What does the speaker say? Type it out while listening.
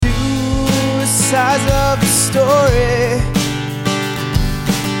sides of the story.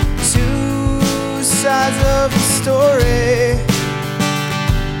 Two sides of the story.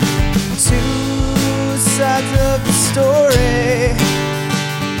 Two sides of the story.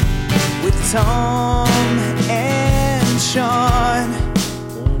 With Tom and Sean.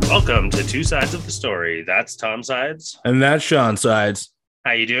 Welcome to Two Sides of the Story. That's Tom Sides. And that's Sean Sides.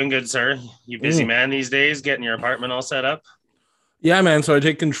 How you doing, good sir? You busy man these days, getting your apartment all set up? Yeah, man. So I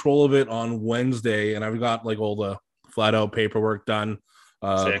take control of it on Wednesday, and I've got like all the flat out paperwork done.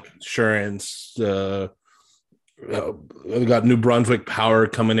 Insurance. I got New Brunswick Power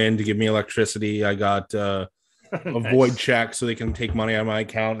coming in to give me electricity. I got a Nice. void check so they can take money out of my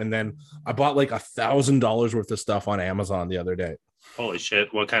account. And then I bought like $1,000 worth of stuff on Amazon the other day. Holy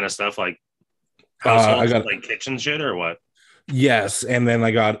shit. What kind of stuff? Like I household, got like kitchen shit or what? Yes, and then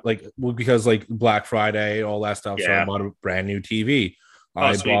I got because Black Friday, all that stuff. So Yeah. I bought a brand new TV. Oh,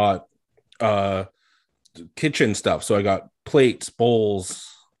 I sweet. bought kitchen stuff. So I got plates, bowls,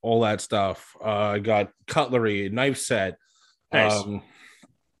 all that stuff. I got cutlery, knife set, Nice.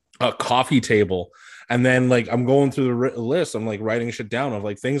 a coffee table, and then I'm going through the list. I'm writing shit down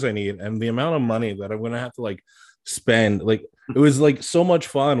of things I need, and the amount of money that I'm gonna have to spend. It was so much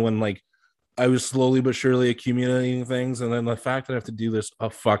fun when I was slowly but surely accumulating things, and then the fact that I have to do this a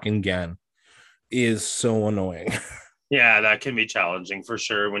fucking again is so annoying. Yeah, that can be challenging for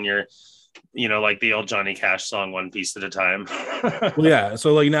sure when you're, like the old Johnny Cash song, one piece at a time. Well, yeah.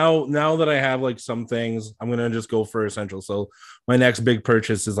 So now that I have some things, I'm gonna just go for essentials. So my next big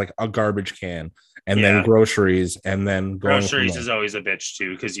purchase is a garbage can, and then groceries, and then Groceries is always a bitch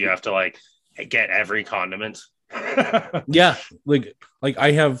too, because you have to get every condiment. Yeah,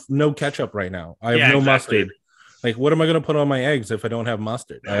 I have no ketchup right now. I have no exactly. mustard. What am I gonna put on my eggs if I don't have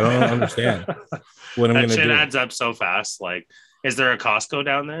mustard? I don't understand what I'm That gonna shit do. adds up so fast. Is there a Costco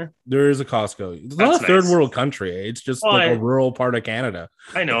down there? There is a Costco. It's That's not a third nice. world country. It's just a rural part of Canada.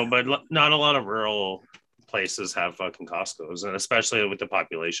 I know, but not a lot of rural places have fucking Costco's, and especially with the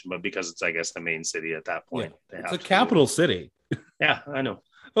population. But because it's, I guess, the main city at that point, It's a capital city. Yeah, I know.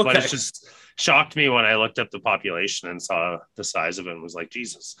 Okay. But it just shocked me when I looked up the population and saw the size of it and was like,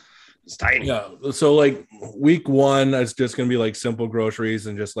 Jesus, it's tiny. Yeah. So week one, it's just gonna be simple groceries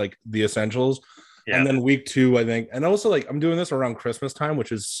and just the essentials. Yeah. And then week two, I think, and also I'm doing this around Christmas time,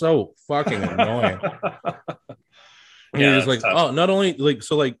 which is so fucking annoying. And you're just tough. oh, not only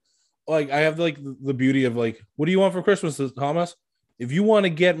I have the beauty of what do you want for Christmas, Thomas? If you want to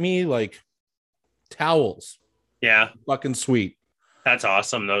get me towels, Yeah, fucking sweet. that's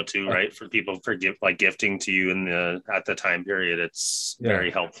awesome though too, right? For people gifting to you at the time period, it's very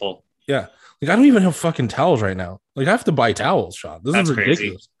helpful. Yeah. I don't even have fucking towels right now. I have to buy towels, Sean. This That's is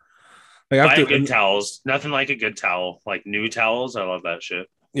ridiculous. crazy. I have Buy to good towels. Nothing like a good towel. New towels. I love that shit.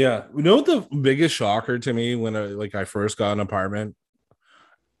 Yeah. You know what the biggest shocker to me when I first got an apartment?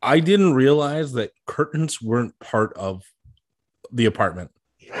 I didn't realize that curtains weren't part of the apartment.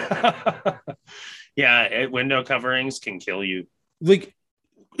 Yeah, window coverings can kill you.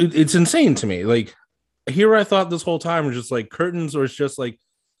 It's insane to me. Here I thought this whole time was just curtains, or it's just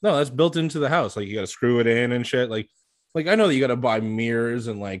no, that's built into the house. You got to screw it in and shit. I know that you got to buy mirrors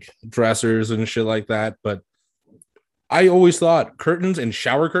and dressers and shit like that, but I always thought curtains and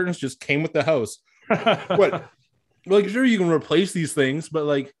shower curtains just came with the house. What? Sure, you can replace these things, but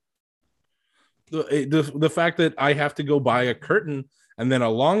the fact that I have to go buy a curtain and then a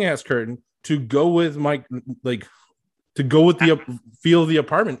long ass curtain to go with my to go with the feel of the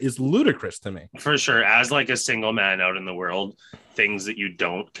apartment is ludicrous to me. For sure. As a single man out in the world, things that you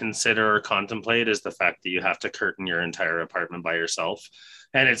don't consider or contemplate is the fact that you have to curtain your entire apartment by yourself.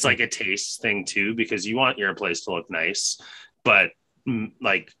 And it's a taste thing too, because you want your place to look nice. But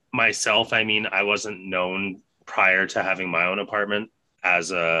myself, I mean, I wasn't known prior to having my own apartment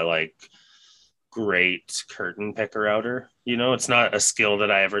as a great curtain picker outer. It's not a skill that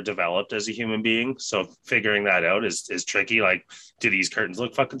I ever developed as a human being. So figuring that out is tricky. Do these curtains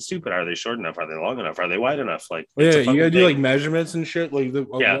look fucking stupid? Are they short enough? Are they long enough? Are they wide enough? Yeah, you gotta do measurements and shit.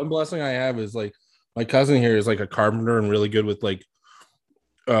 Yeah. One blessing I have is my cousin here is a carpenter and really good with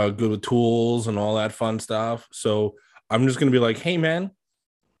good with tools and all that fun stuff. So I'm just gonna be hey man,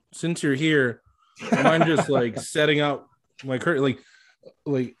 since you're here, mind just setting up my curtain?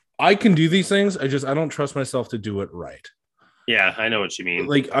 I can do these things. I don't trust myself to do it right. Yeah, I know what you mean.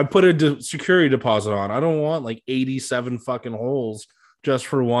 I put a security deposit on. I don't want 87 fucking holes just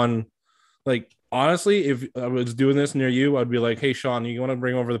for one. Honestly, if I was doing this near you, I'd be hey, Sean, you want to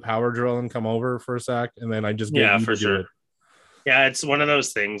bring over the power drill and come over for a sec? And then I just get for sure. Yeah, it's one of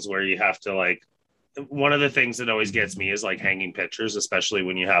those things where you have to one of the things that always gets me is like hanging pictures, especially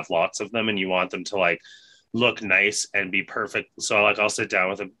when you have lots of them and you want them to like look nice and be perfect. So like I'll sit down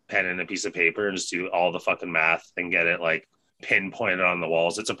with a pen and a piece of paper and just do all the fucking math and get it like pinpointed on the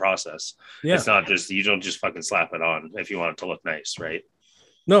walls. It's a process. Yeah. It's not just, you don't just fucking slap it on if you want it to look nice, right?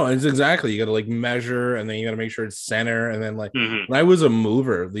 No, it's exactly. You got to like measure, and then you got to make sure it's center. And then like Mhm. when I was a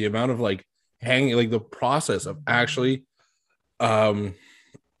mover, the amount of like hanging, like the process of actually, the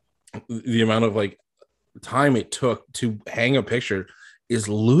amount of like time it took to hang a picture is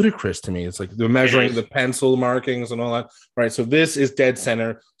ludicrous to me. It's like the measuring the pencil markings and all that. Right. So this is dead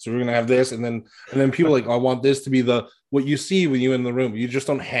center. So we're gonna have this, and then people like, I want this to be the what you see when you're in the room. You just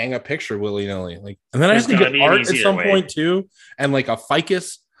don't hang a picture willy-nilly. Like, and then I have to get art at some point too, and like a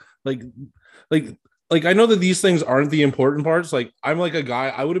ficus, like I know that these things aren't the important parts. Like I'm like a guy,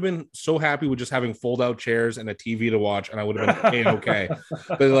 I would have been so happy with just having fold-out chairs and a TV to watch, and I would have been okay.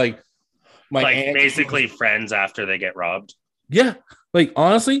 But like my like aunt, basically friends after they get robbed. yeah, like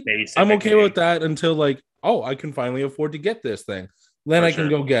honestly, I'm okay game. with that until like, oh, I can finally afford to get this thing. Then For I can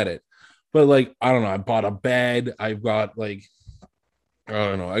go get it. But like, I don't know. I bought a bed. I've got like, I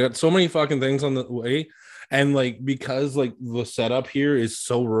don't know. I got so many fucking things on the way. And like, because like the setup here is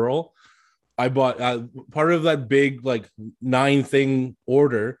so rural, I bought part of that big like 9-thing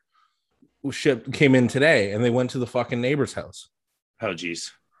order ship came in today, and they went to the fucking neighbor's house. Oh,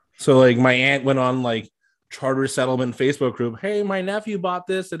 geez. So like my aunt went on like Charter Settlement Facebook group. Hey, my nephew bought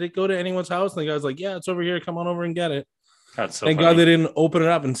this. Did it go to anyone's house? And the guy's like, yeah, it's over here. Come on over and get it. That's so Thank funny. God they didn't open it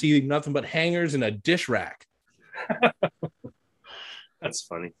up and see nothing but hangers and a dish rack. That's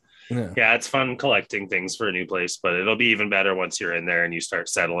funny. Yeah, it's fun collecting things for a new place, but it'll be even better once you're in there and you start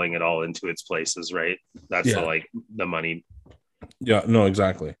settling it all into its places, right? That's the money. Yeah, no,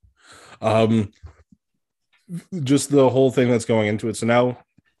 exactly. Just the whole thing that's going into it. So now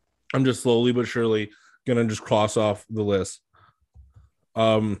I'm just slowly but surely gonna just cross off the list.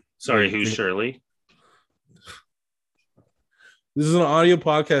 Sorry, who's Shirley? This is an audio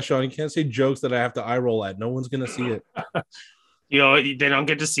podcast, Sean. You can't say jokes that I have to eye roll at. No one's gonna see it. You know, they don't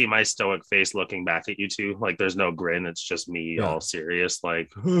get to see my stoic face looking back at you two. Like, there's no grin. It's just me all serious. Like,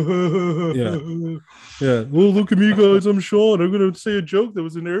 yeah. Well, look at me, guys. I'm Sean. I'm gonna say a joke that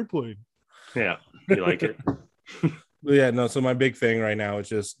was an airplane. Yeah, you like it. But yeah, no. So my big thing right now is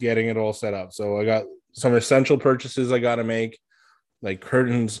just getting it all set up. So I got some essential purchases I got to make, like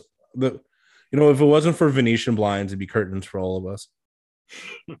curtains. If it wasn't for Venetian blinds, it'd be curtains for all of us.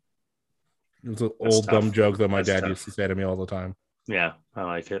 It's an old dumb joke that my dad used to say to me all the time. Yeah, I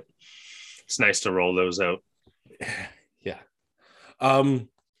like it. It's nice to roll those out. Yeah. The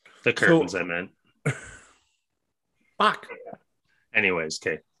curtains, I meant. Fuck. Anyways,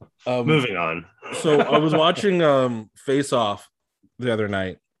 okay. Moving on. So I was watching Face Off the other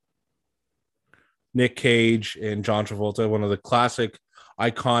night. Nick Cage and John Travolta, one of the classic,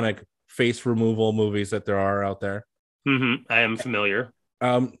 iconic face removal movies that there are out there. Mm-hmm. I am familiar.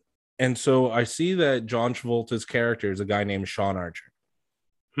 And so I see that John Travolta's character is a guy named Sean Archer.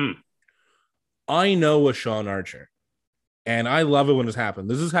 I know a Sean Archer, and I love it when it's happened.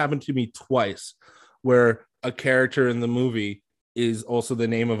 This has happened to me twice, where a character in the movie is also the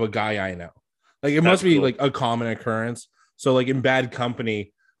name of a guy I know. Like it must be like a common occurrence. So like in Bad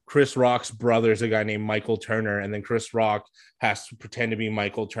Company, Chris Rock's brother is a guy named Michael Turner, and then Chris Rock has to pretend to be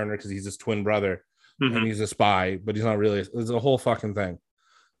Michael Turner because he's his twin brother, and he's a spy, but he's not really. It's a whole fucking thing.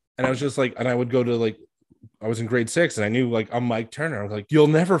 And I was just like, and I would go to like, I was in grade 6 and I knew like I'm Mike Turner. I was like, you'll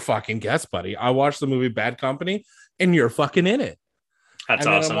never fucking guess, buddy. I watched the movie Bad Company and you're fucking in it. That's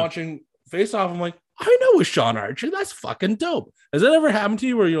and awesome. Then I'm watching Face Off. I'm like, I know a Sean Archer. That's fucking dope. Has that ever happened to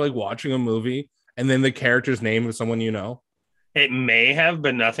you where you're like watching a movie and then the character's name is someone you know? It may have,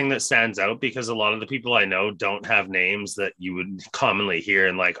 but nothing that stands out because a lot of the people I know don't have names that you would commonly hear.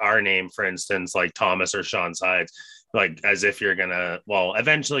 And like our name, for instance, like Thomas or Sean Sides, like as if you're gonna, well,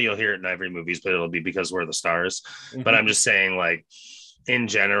 eventually you'll hear it in every movies, but it'll be because we're the stars. But I'm just saying, like in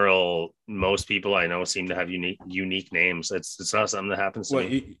general, most people I know seem to have unique names. It's not something that happens to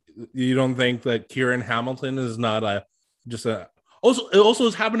me. You don't think that Kieran Hamilton is not also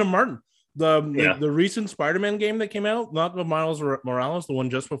has happened to Martin. The recent Spider-Man game that came out, not the Miles Morales, the one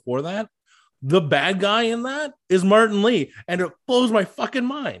just before that. The bad guy in that is Martin Lee, and it blows my fucking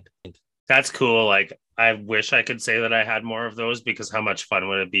mind. That's cool. Like I wish I could say that I had more of those because how much fun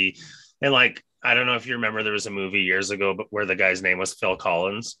would it be? And like, I don't know if you remember, there was a movie years ago, but where the guy's name was Phil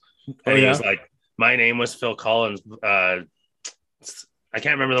Collins. And he was like, my name was Phil Collins. I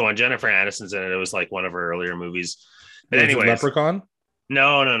can't remember the one. Jennifer Aniston's in it. It was like one of her earlier movies. But anyway, Leprechaun?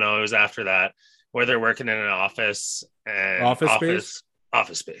 No. It was after that, where they're working in an office. And Office Space?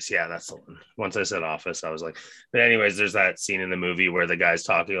 Office Space. Yeah, that's the one. Once I said Office, I was like, but anyways, there's that scene in the movie where the guy's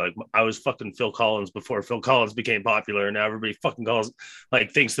talking like, I was fucking Phil Collins before Phil Collins became popular. And now everybody fucking calls,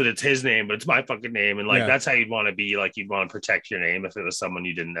 like, thinks that it's his name, but it's my fucking name. And like, that's how you'd want to be. Like, you'd want to protect your name if it was someone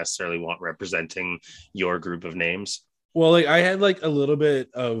you didn't necessarily want representing your group of names. Well, like I had like a little bit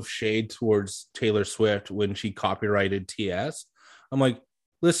of shade towards Taylor Swift when she copyrighted TS. I'm like,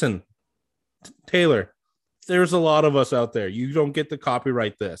 listen, Taylor, there's a lot of us out there. You don't get to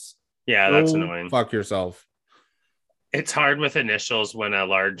copyright this. Yeah, that's annoying. Fuck yourself. It's hard with initials when a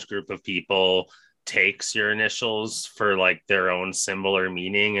large group of people takes your initials for like their own symbol or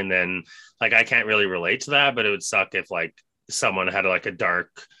meaning. And then like, I can't really relate to that, but it would suck if like someone had like a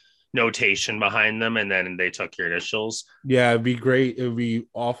dark notation behind them and then they took your initials. Yeah, it'd be great. It would be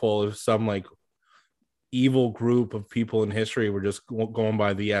awful if some like evil group of people in history were just going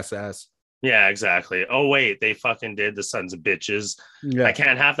by the SS. Yeah, exactly. Oh wait, they fucking did, the sons of bitches. Yeah. I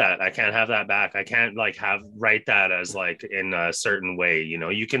can't have that. I can't have that back. I can't like write that as like in a certain way. You know,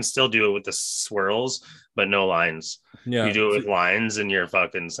 you can still do it with the swirls, but no lines. Yeah, you do it with lines, and you're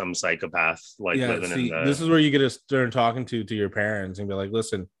fucking some psychopath. Like living in the... This is where you get to start talking to your parents and be like,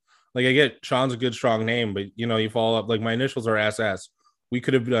 listen, like I get Sean's a good strong name, but you know, you follow up like my initials are SS. We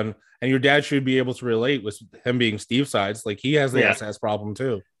could have done, and your dad should be able to relate with him being Steve Sides. Like he has the SS problem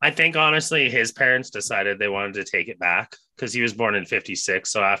too. I think honestly, his parents decided they wanted to take it back because he was born in 56.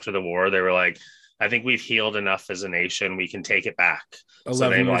 So after the war, they were like, I think we've healed enough as a nation. We can take it back.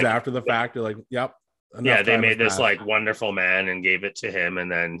 11 years after the fact, they're like, yep. Yeah, they made this like wonderful man and gave it to him. And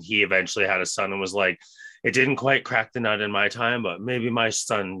then he eventually had a son and was like, it didn't quite crack the nut in my time, but maybe my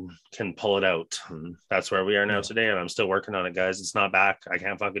son can pull it out. And that's where we are now today. And I'm still working on it, guys. It's not back. I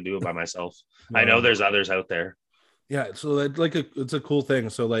can't fucking do it by myself. No. I know there's others out there. Yeah. So that's like it's a cool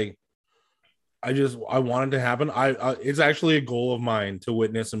thing. So like, I wanted to happen. It's actually a goal of mine to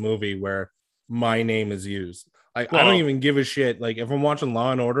witness a movie where my name is used. Like, I don't even give a shit. Like if I'm watching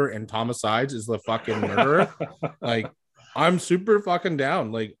Law and Order and Thomas Sides is the fucking murderer, like I'm super fucking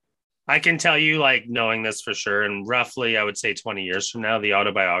down. Like, I can tell you, like, knowing this for sure, and roughly, I would say 20 years from now, the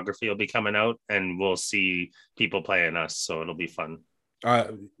autobiography will be coming out, and we'll see people playing us, so it'll be fun.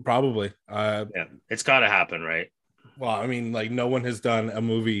 Probably. Yeah, it's got to happen, right? Well, I mean, like, no one has done a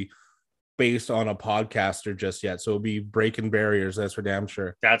movie based on a podcaster just yet, so it'll be breaking barriers, that's for damn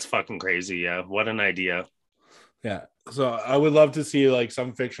sure. That's fucking crazy, yeah. What an idea. Yeah, so I would love to see, like,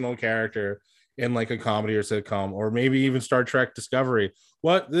 some fictional character in like a comedy or sitcom, or maybe even Star Trek Discovery.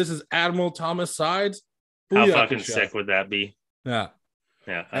 What? This is Admiral Thomas Sides? How fucking sick would that be? Yeah.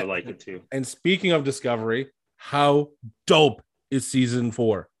 Yeah, I like it too. And speaking of Discovery, how dope is season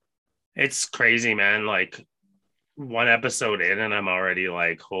 4? It's crazy, man. Like one episode in and I'm already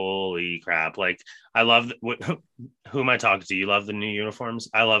like, holy crap. Like I love who am I talking to? You love the new uniforms?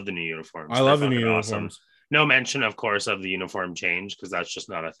 I love the new uniforms. I love the new uniforms. No mention, of course, of the uniform change because that's just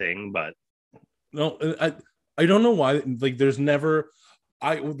not a thing, but no, I don't know why. Like, there's never.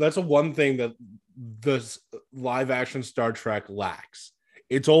 That's a one thing that the live action Star Trek lacks.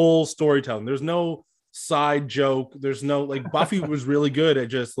 It's all storytelling. There's no side joke. There's no like Buffy was really good at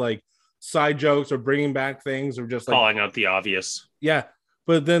just like side jokes or bringing back things or just like calling out the obvious. Yeah,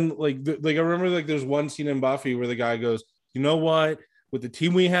 but then like I remember like there's one scene in Buffy where the guy goes, you know what? With the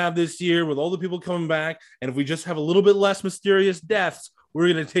team we have this year, with all the people coming back, and if we just have a little bit less mysterious deaths, we're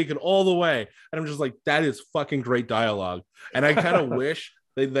going to take it all the way. And I'm just like, that is fucking great dialogue. And I kind of wish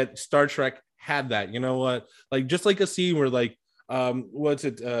that Star Trek had that, you know what? Like, just like a scene where like, what's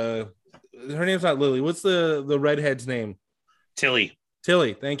it? Her name's not Lily. What's the redhead's name? Tilly.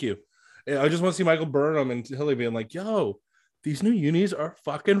 Thank you. I just want to see Michael Burnham and Tilly being like, yo, these new unis are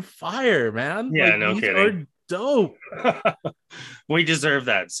fucking fire, man. Yeah, like, no these kidding. Are dope. We deserve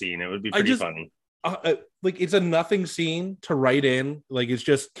that scene. It would be pretty funny. Like it's a nothing scene to write in, like it's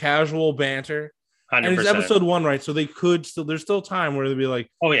just casual banter. 100%. And it's episode 1, right? So they could still, there's still time where they'd be like,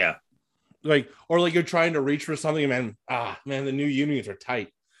 oh yeah, like, or like you're trying to reach for something, and man, the new unions are tight.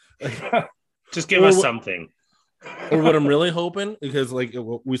 Just give us something. Or what I'm really hoping, because like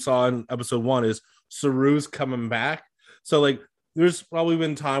what we saw in episode 1 is Saru's coming back. So like there's probably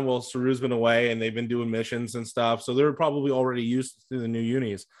been time while Saru's been away and they've been doing missions and stuff. So they're probably already used to the new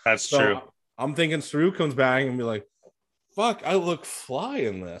unis. That's true. I'm thinking Saru comes back and be like, fuck, I look fly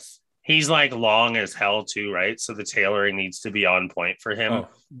in this. He's like long as hell too, right? So the tailoring needs to be on point for him.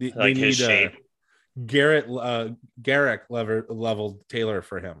 Like his shape. Garrett level tailor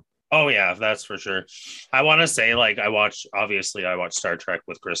for him. Oh yeah, that's for sure. I want to say like I watch Star Trek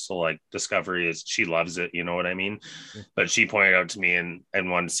with Crystal. Like Discovery is, she loves it, you know what I mean? But she pointed out to me in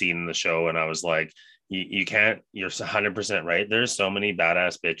one scene in the show and I was like, You can't, you're 100% right. There's so many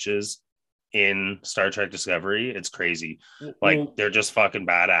badass bitches in Star Trek Discovery. It's crazy. Like, Well, they're just fucking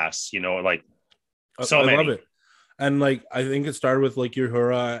badass, like so I love many. it. And like I think it started with like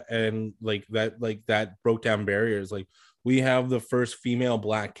Uhura and like that broke down barriers. Like we have the first female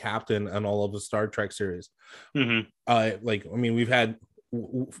black captain on all of the Star Trek series. Mm-hmm. Like I mean, we've had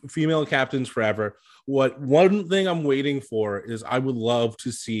female captains forever. What one thing I'm waiting for is I would love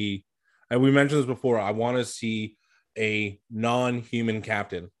to see, and we mentioned this before, I want to see a non-human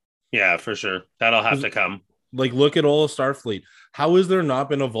captain. Yeah, for sure. That'll have to come. Like look at all of Starfleet. How has there not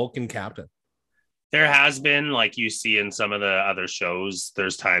been a Vulcan captain? There has been, like you see in some of the other shows,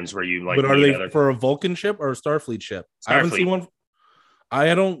 there's times where you like But are meet they other for a Vulcan ship or a Starfleet ship? I haven't seen Starfleet. one.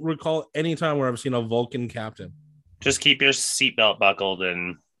 I don't recall any time where I've seen a Vulcan captain. Just keep your seatbelt buckled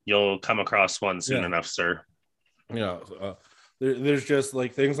and you'll come across one soon Yeah. enough, sir. You know, there's just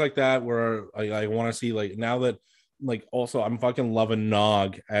like things like that where I want to see, like, now that, like, also I'm fucking loving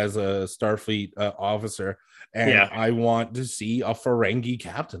Nog as a Starfleet officer, and Yeah. I want to see a Ferengi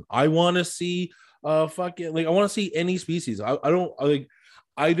captain. I want to see fucking, like, I want to see any species. I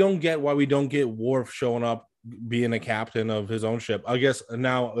don't get why we don't get Worf showing up being a captain of his own ship. I guess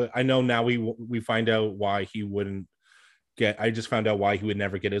now I know now we find out why he wouldn't get. I just found out why he would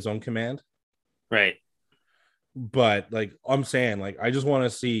never get his own command. Right. But like I'm saying, like I just want to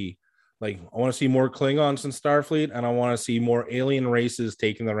see, like I want to see more Klingons in Starfleet, and I want to see more alien races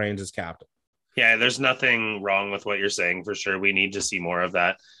taking the reins as captain. Yeah, there's nothing wrong with what you're saying for sure. We need to see more of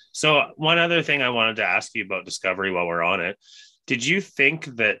that. So one other thing I wanted to ask you about Discovery while we're on it. Did you think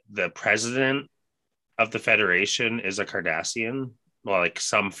that the president of the Federation is a Cardassian? Well, like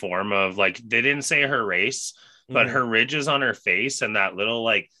some form of, like, they didn't say her race, but her ridges on her face and that little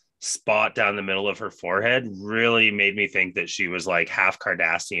like spot down the middle of her forehead really made me think that she was like half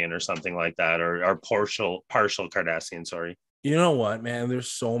Cardassian or something like that, or partial Cardassian. Sorry. You know what, man?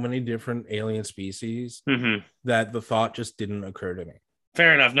 There's so many different alien species that the thought just didn't occur to me.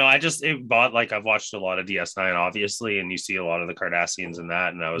 Fair enough. No, I've watched a lot of DS9, obviously, and you see a lot of the Cardassians in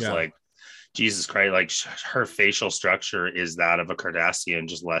that, and I was like, Jesus Christ, like her facial structure is that of a Cardassian,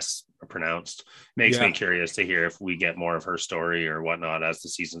 just less pronounced. Makes me curious to hear if we get more of her story or whatnot as the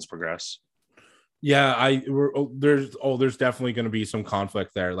seasons progress. Yeah, there's definitely going to be some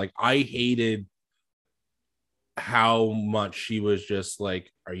conflict there. Like I hated how much she was just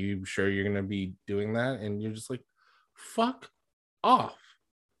like, are you sure you're going to be doing that? And you're just like, fuck off.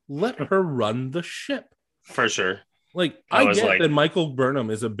 Let her run the ship. For sure. Like, I get that Michael Burnham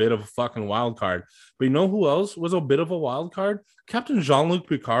is a bit of a fucking wild card, but you know who else was a bit of a wild card? Captain Jean-Luc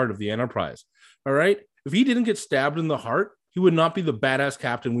Picard of the Enterprise. All right? If he didn't get stabbed in the heart, he would not be the badass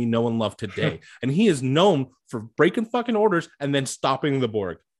captain we know and love today. And he is known for breaking fucking orders and then stopping the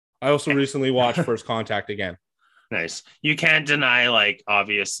Borg. I also recently watched First Contact again. Nice. You can't deny, like,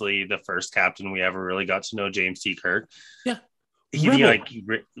 obviously, the first captain we ever really got to know, James T. Kirk. Yeah. He'd be like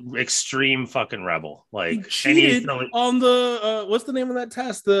extreme fucking rebel. Like, he cheated on the what's the name of that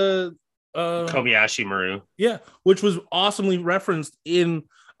test? The Kobayashi Maru. Yeah, which was awesomely referenced in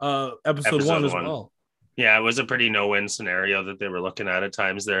episode 1 as well. Yeah, it was a pretty no-win scenario that they were looking at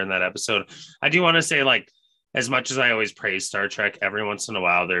times there in that episode. I do want to say, like, as much as I always praise Star Trek, every once in a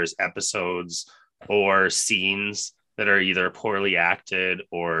while there's episodes or scenes that are either poorly acted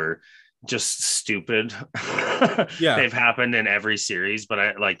or just stupid. Yeah, they've happened in every series,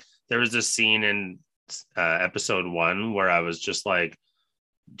 but there was this scene in episode 1 where I was just like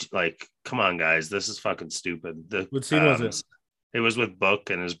come on guys, this is fucking stupid. What scene was it? It was with Book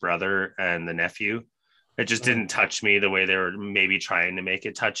and his brother and the nephew. It just didn't touch me the way they were maybe trying to make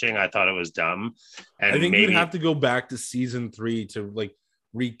it touching. I thought it was dumb. And I think you'd have to go back to season 3 to like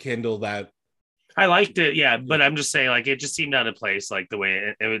rekindle that. I liked it, yeah, but I'm just saying, like, it just seemed out of place, like the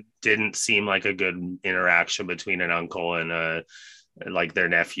way it didn't seem like a good interaction between an uncle and like their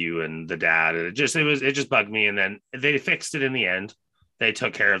nephew and the dad. It just bugged me, and then they fixed it in the end. They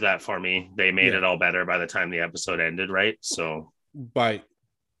took care of that for me. They made it all better by the time the episode ended, right? So, by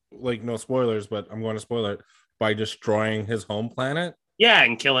like, no spoilers, but I'm going to spoil it, by destroying his home planet. Yeah,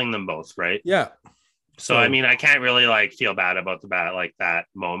 and killing them both, right? Yeah. So I mean, I can't really like feel bad about that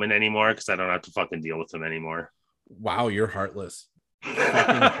moment anymore because I don't have to fucking deal with them anymore. Wow, you're heartless.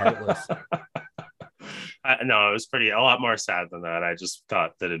 Fucking heartless. No, it was a lot more sad than that. I just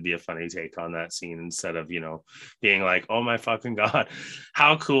thought that it'd be a funny take on that scene instead of, being like, oh my fucking God.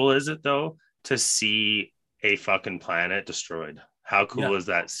 How cool is it though to see a fucking planet destroyed? How cool is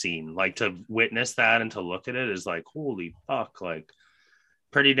that scene? Like, to witness that and to look at it is like, holy fuck, like,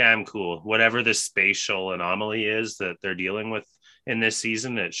 pretty damn cool. Whatever the spatial anomaly is that they're dealing with in this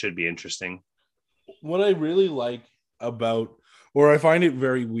season, it should be interesting. what I really like about, or I find it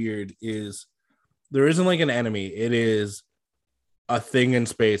very weird, is there isn't like an enemy. It is a thing in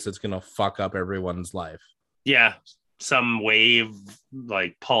space that's gonna fuck up everyone's life. Yeah, some wave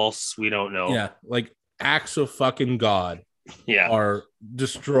like pulse. We don't know. Yeah, like acts of fucking God Yeah. are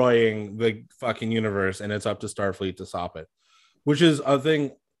destroying the fucking universe, and it's up to Starfleet to stop it. Which is a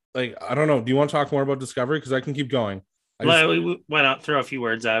thing. Like, I don't know. Do you want to talk more about Discovery? Because I can keep going. Why not throw a few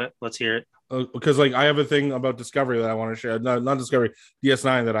words at it? Let's hear it. Because like I have a thing about Discovery that I want to share. No, not Discovery,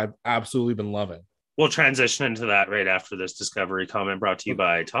 DS9 that I've absolutely been loving. We'll transition into that right after this Discovery comment brought to you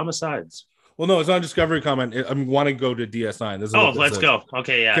by Thomas Sides. Well, no, it's not a Discovery comment. I want to go to DS9. This is let's go.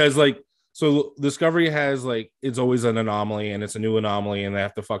 Okay, yeah. Because like, so Discovery has like, it's always an anomaly, and it's a new anomaly, and they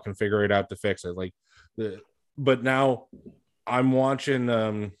have to fucking figure it out to fix it. Like, but now I'm watching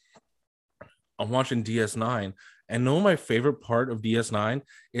DS9, and know my favorite part of DS9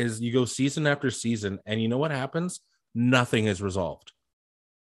 is you go season after season, and you know what happens? Nothing is resolved.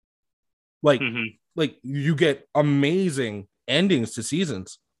 Like, like you get amazing endings to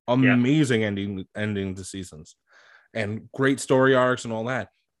seasons, ending to seasons, and great story arcs and all that,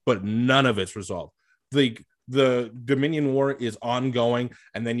 but none of it's resolved. The Dominion War is ongoing,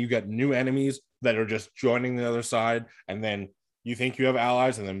 and then you get new enemies that are just joining the other side, and then you think you have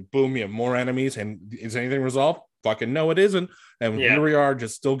allies, and then boom, you have more enemies. And is anything resolved? Fucking no, it isn't. And here we are,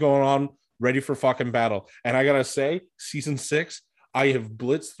 just still going on, ready for fucking battle. And I gotta say, season 6, I have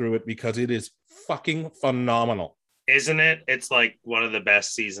blitzed through it because it is fucking phenomenal. Isn't it? It's like one of the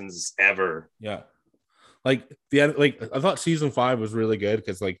best seasons ever. Yeah. Like I thought season 5 was really good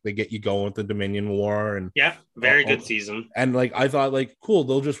because like they get you going with the Dominion War, and very good season. And like I thought, like, cool,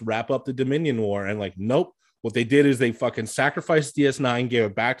 they'll just wrap up the Dominion War, and like, nope. What they did is they fucking sacrificed DS9, gave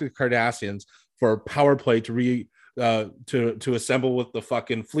it back to the Cardassians for a power play to assemble with the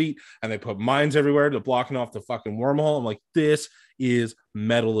fucking fleet, and they put mines everywhere to blocking off the fucking wormhole. I'm like, this is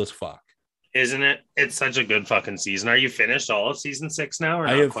metal as fuck. Isn't it? It's such a good fucking season. Are you finished all of season 6 now? Or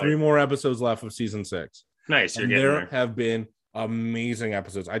I have 3 more episodes left of season 6. Nice. There have been amazing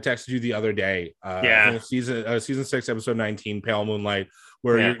episodes. I texted you the other day. Season 6, episode 19, Pale Moonlight,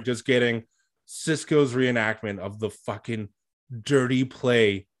 where you're just getting Sisko's reenactment of the fucking dirty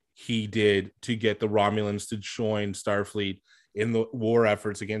play he did to get the Romulans to join Starfleet in the war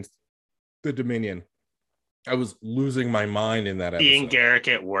efforts against the Dominion. I was losing my mind in that episode. Seeing Garak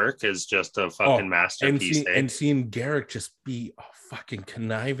at work is just a fucking masterpiece. And seeing Garak just be a fucking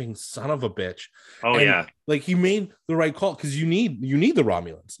conniving son of a bitch. Like he made the right call, because you need the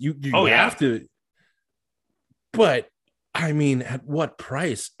Romulans. You have to. But I mean, at what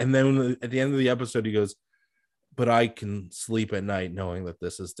price? And then at the end of the episode, he goes, "But I can sleep at night knowing that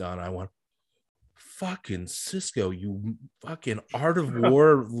this is done." I went, fucking Sisko, you fucking Art of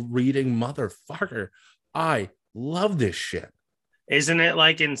War reading motherfucker. I love this shit. Isn't it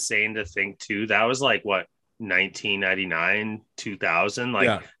like insane to think too? That was like what, 1999, 2000?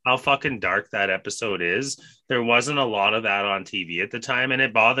 Like how fucking dark that episode is. There wasn't a lot of that on TV at the time, and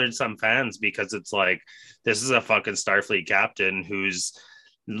it bothered some fans because it's like, this is a fucking Starfleet captain who's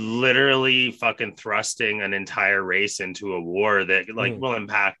literally fucking thrusting an entire race into a war that like will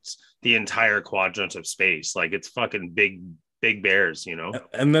impact the entire quadrant of space. Like, it's fucking big bears, you know.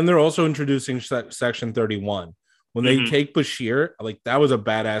 And then they're also introducing Section 31 when they take Bashir. Like, that was a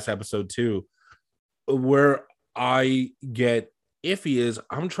badass episode too. Where I get iffy is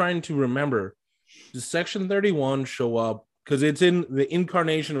I'm trying to remember, does Section 31 show up? Because it's in the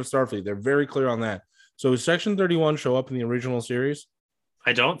incarnation of Starfleet. They're very clear on that. So does Section 31 show up in the original series?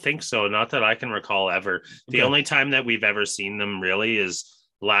 I don't think so. Not that I can recall ever. The only time that we've ever seen them really is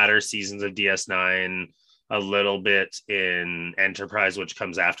latter seasons of DS9, a little bit in Enterprise, which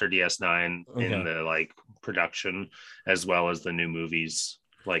comes after DS9 in the like production, as well as the new movies.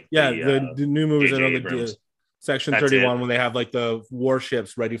 Like the new movies. I know the Section 31 when they have like the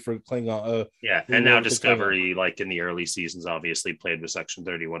warships ready for Klingon. And now Discovery, like in the early seasons, obviously played with Section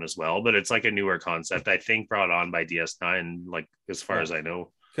 31 as well. But it's like a newer concept, I think, brought on by DS9, like as far as I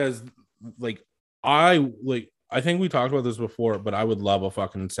know. Because I think we talked about this before, but I would love a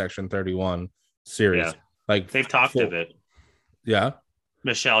fucking Section 31 series. Yeah. Like, they've talked of it. Yeah.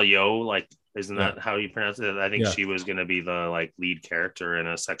 Michelle Yeoh, like, isn't that how you pronounce it? I think she was going to be the like lead character in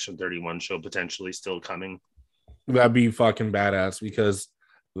a Section 31 show, potentially still coming. That'd be fucking badass, because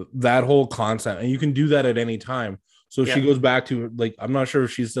that whole concept, and you can do that at any time. So she goes back to, like, I'm not sure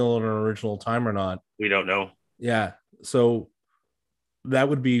if she's still in her original time or not. We don't know. Yeah. So that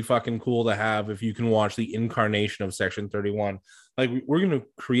would be fucking cool to have if you can watch the incarnation of Section 31. Like, we're going to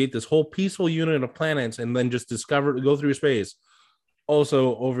create this whole peaceful unit of planets and then just go through space.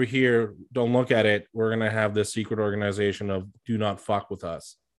 also over here, don't look at it. We're gonna have this secret organization of do not fuck with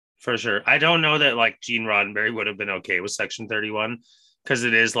us. For sure. I don't know that like Gene Roddenberry would have been okay with Section 31 because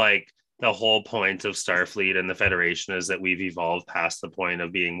it is like the whole point of Starfleet and the Federation is that we've evolved past the point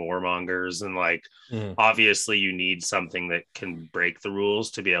of being warmongers. And like, obviously you need something that can break the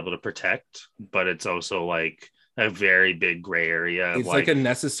rules to be able to protect, but it's also like a very big gray area. It's like a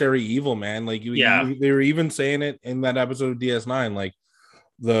necessary evil, man. Like they were even saying it in that episode of DS9, like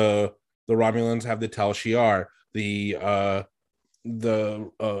the Romulans have the Tal Shiar, the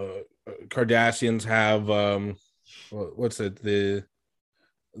Cardassians have what's it, the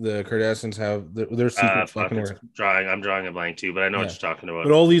Cardassians have their secret fucking I'm drawing a blank too, but I know what you're talking about.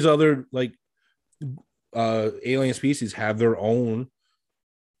 But all these other like alien species have their own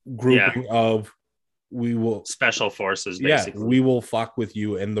grouping of we will special forces, basically. We will fuck with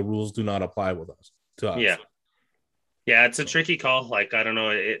you and the rules do not apply with us to us. Yeah, it's a tricky call. Like, I don't know,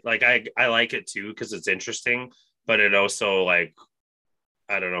 it like I like it too because it's interesting, but it also like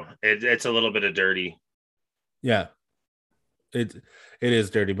I don't know, it's a little bit of dirty. Yeah, it is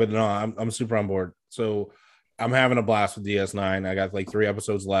dirty, but no, I'm super on board. So I'm having a blast with DS9. I got like 3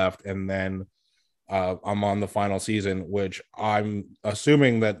 episodes left, and then I'm on the final season, which I'm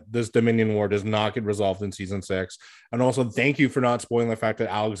assuming that this Dominion War does not get resolved in season 6. And also, thank you for not spoiling the fact that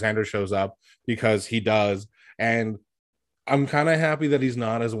Alexander shows up, because he does. And I'm kind of happy that he's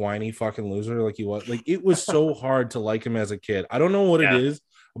not as whiny fucking loser like he was. Like, it was so hard to like him as a kid. I don't know what it is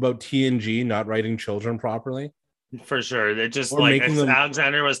about TNG not writing children properly. For sure. They just like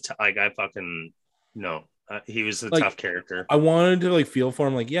Alexander was like, I fucking no. He was a tough character. I wanted to like feel for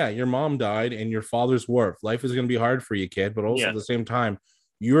him, like, yeah, your mom died and your father's Worf. Life is going to be hard for you, kid, but also at the same time,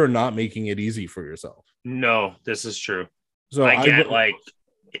 you're not making it easy for yourself. No, this is true. So I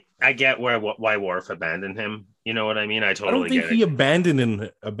get why Worf abandoned him. You know what I mean? I don't think he abandoned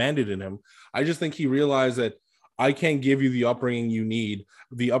him. I just think he realized that I can't give you the upbringing you need.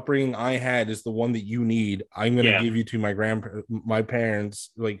 The upbringing I had is the one that you need. I'm going to give you to my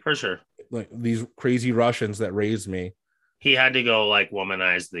parents, like, for sure. Like these crazy Russians that raised me. He had to go like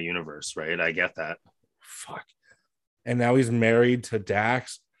womanize the universe, right? I get that. Fuck. And now he's married to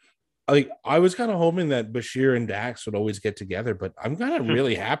Dax. Like, I was kind of hoping that Bashir and Dax would always get together, but I'm kind of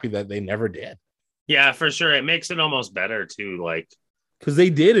really happy that they never did. Yeah, for sure. It makes it almost better too, like, because they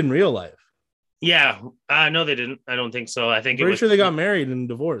did in real life. Yeah. No, they didn't. I don't think so. I think pretty sure they got married and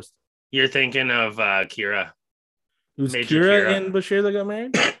divorced. You're thinking of Kira. It was Kira and Bashir that got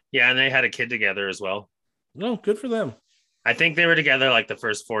married? Yeah, and they had a kid together as well. No, good for them. I think they were together like the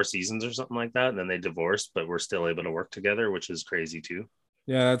first 4 seasons or something like that, and then they divorced, but were still able to work together, which is crazy too.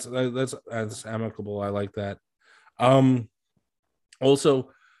 Yeah, that's amicable. I like that.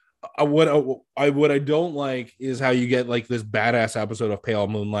 Also, what I don't like is how you get like this badass episode of Pale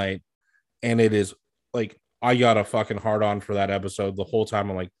Moonlight, and it is like, I got a fucking hard on for that episode the whole time.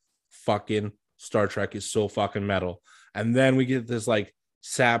 I'm like, fucking Star Trek is so fucking metal. And then we get this like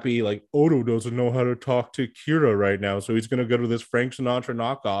sappy, like, Odo doesn't know how to talk to Kira right now, so he's gonna go to this Frank Sinatra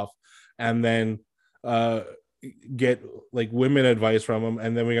knockoff and then get like women advice from him,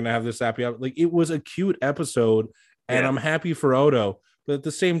 and then we're gonna have this sappy, like, it was a cute episode, and I'm happy for Odo, but at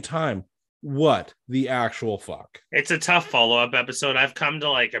the same time, what the actual fuck? It's a tough follow-up episode. I've come to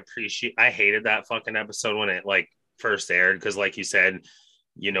like appreciate. I hated that fucking episode when it like first aired, because like you said,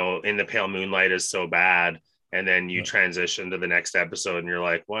 you know, In the Pale Moonlight is so bad, and then you transition to the next episode and you're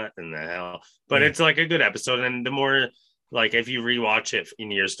like, what in the hell? But it's like a good episode, and the more, like, if you rewatch it in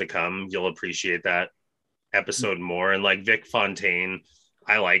years to come, you'll appreciate that episode more. And like Vic Fontaine,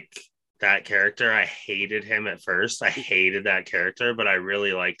 I like that character. I hated him at first. I hated that character, but I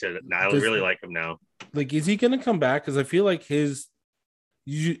really liked it. I really like him now. Like, is he gonna come back? Because I feel like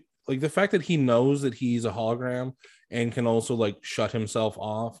like the fact that he knows that he's a hologram and can also like shut himself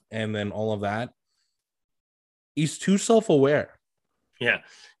off, and then all of that, he's too self-aware. Yeah,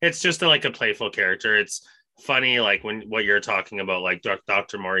 it's just like a playful character. It's funny, like when what you're talking about, like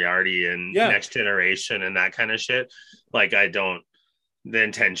Dr. Moriarty and Next Generation and that kind of shit. Like, the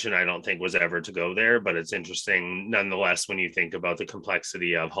intention I don't think was ever to go there, but it's interesting nonetheless when you think about the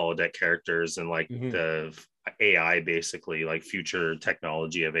complexity of holodeck characters and like the AI, basically, like future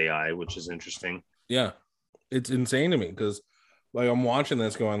technology of AI, which is interesting. Yeah, it's insane to me, because like I'm watching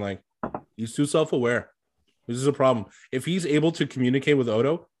this going like, he's too self-aware. This is a problem. If he's able to communicate with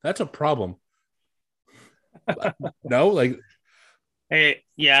Odo, that's a problem. No, like, hey,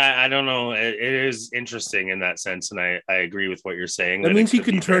 yeah, I don't know. It is interesting in that sense, and I agree with what you're saying. That means he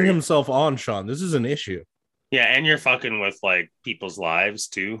can turn himself on, Sean. This is an issue. Yeah, and you're fucking with like people's lives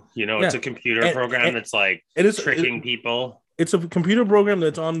too. You know, it's a computer program that's like tricking people. It's a computer program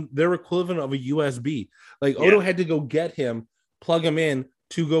that's on their equivalent of a USB. Like Odo had to go get him, plug him in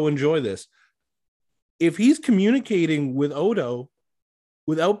to go enjoy this. If he's communicating with Odo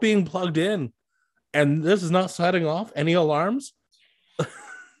without being plugged in, and this is not setting off any alarms,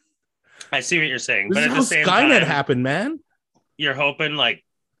 I see what you're saying. This but is at how the same Skynet time, happened, man. You're hoping, like,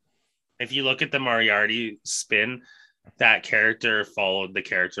 if you look at the Moriarty spin, that character followed the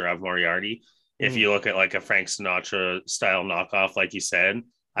character of Moriarty. If you look at like a Frank Sinatra style knockoff, like you said,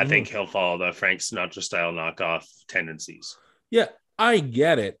 I think he'll follow the Frank Sinatra style knockoff tendencies. Yeah, I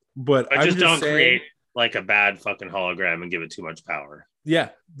get it, but I just don't create like a bad fucking hologram and give it too much power. Yeah,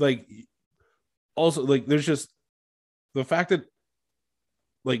 like also like there's just the fact that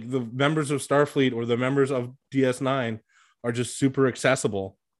like the members of Starfleet or the members of DS9 are just super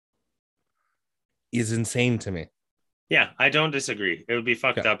accessible is insane to me. Yeah, I don't disagree. It would be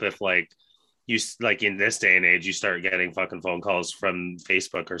fucked up if like you like in this day and age you start getting fucking phone calls from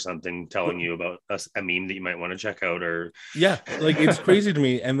Facebook or something telling you about a meme that you might want to check out, or like it's crazy to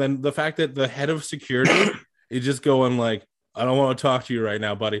me. And then the fact that the head of security is just going like, I don't want to talk to you right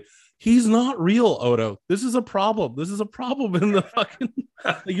now, buddy. He's not real, Odo. This is a problem. This is a problem in the fucking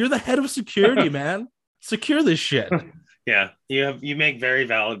like, you're the head of security, man. Secure this shit. Yeah, you make very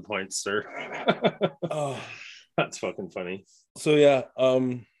valid points, sir. Oh, that's fucking funny. So yeah,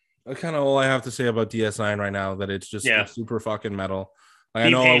 kind of all I have to say about DS9 right now, that it's just super fucking metal. Like,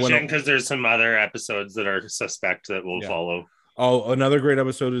 Be patient because there's some other episodes that are suspect that will follow. Oh, another great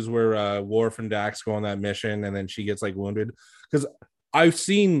episode is where Worf and Dax go on that mission and then she gets like wounded. Because I've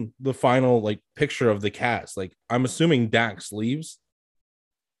seen the final like picture of the cast. Like I'm assuming Dax leaves.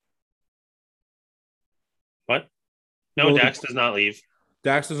 What? No, well, Dax does not leave.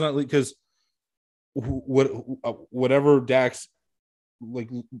 Dax does not leave because whatever Dax like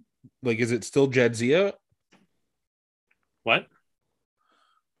is it still Jadzia? What?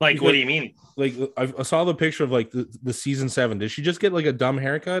 Like, because, what do you mean? Like, I saw the picture of like the season 7. Did she just get like a dumb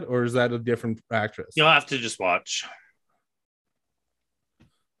haircut, or is that a different actress? You'll have to just watch.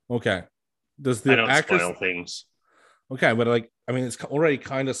 Okay. Does the actress spoil things? Okay, but like, I mean, it's already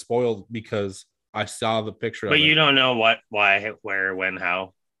kind of spoiled because I saw the picture. But you don't know what, why, where, when,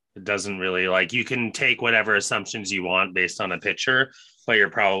 how. It doesn't really like. You can take whatever assumptions you want based on a picture, but you're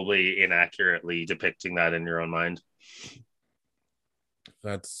probably inaccurately depicting that in your own mind.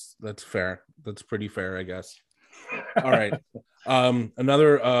 That's fair. That's pretty fair, I guess. All right.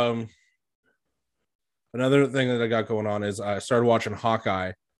 Another thing that I got going on is I started watching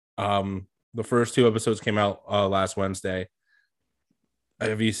Hawkeye. The first 2 episodes came out last Wednesday.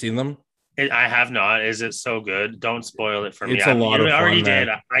 Have you seen them? I have not. Is it so good? Don't spoil it for me. It's a lot of fun. You already did.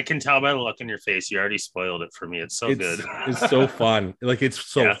 I can tell by the look in your face. You already spoiled it for me. It's so good. It's so fun. Like, it's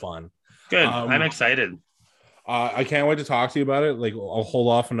so fun. Good. I'm excited. I can't wait to talk to you about it. Like, I'll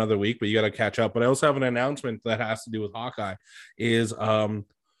hold off another week, but you got to catch up. But I also have an announcement that has to do with Hawkeye. Is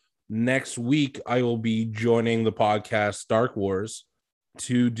next week I will be joining the podcast Dark Wars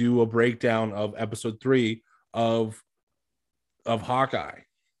to do a breakdown of episode 3 of Hawkeye.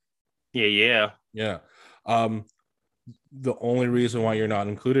 Yeah. The only reason why you're not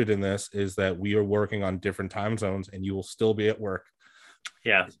included in this is that we are working on different time zones and you will still be at work.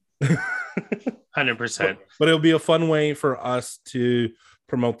 Yeah. 100%. But it'll be a fun way for us to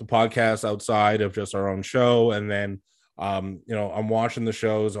promote the podcast outside of just our own show. And then, I'm watching the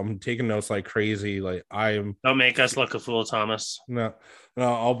shows. I'm taking notes like crazy. Like don't make us look a fool, Thomas. No,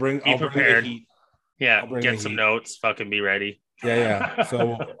 I'll bring prepared. Get some notes. Fucking be ready. Yeah.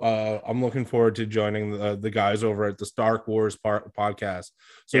 So I'm looking forward to joining the guys over at the Star Wars podcast.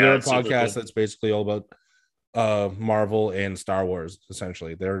 So they're a podcast that's basically all about Marvel and Star Wars.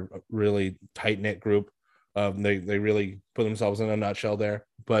 Essentially, they're a really tight knit group. They really put themselves in a nutshell there.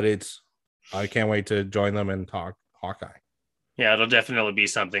 But I can't wait to join them and talk Hawkeye. Yeah, it'll definitely be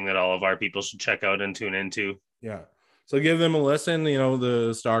something that all of our people should check out and tune into. Yeah. So give them a listen.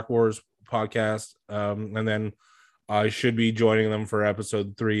 The Star Wars podcast, and then I should be joining them for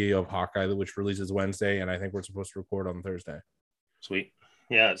episode 3 of Hawkeye, which releases Wednesday, and I think we're supposed to record on Thursday. Sweet.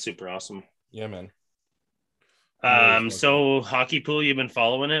 Yeah, it's super awesome. Yeah, man. So Hockey Pool, you've been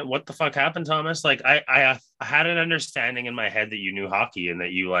following it. What the fuck happened, Thomas? Like, I had an understanding in my head that you knew hockey and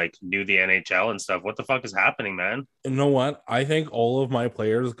that you like knew the NHL and stuff. What the fuck is happening, man? You know what? I think all of my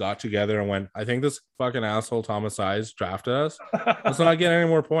players got together and went, I think this fucking asshole Thomas Size drafted us. Let's not get any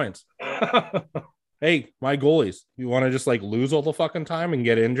more points. Hey, my goalies, you want to just like lose all the fucking time and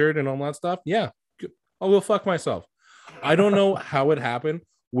get injured and all that stuff? Yeah, I'll go fuck myself. I don't know how it happened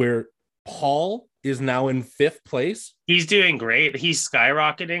where Paul is now in 5th place. He's doing great. He's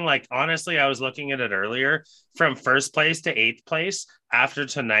skyrocketing. Like, honestly, I was looking at it earlier. From 1st place to 8th place after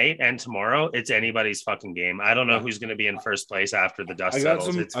tonight and tomorrow, it's anybody's fucking game. I don't know who's going to be in 1st place after the dust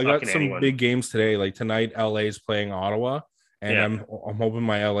settles. I got some big games today. Like tonight, LA's playing Ottawa, and I'm hoping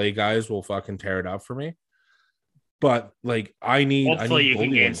my LA guys will fucking tear it up for me. But like, hopefully you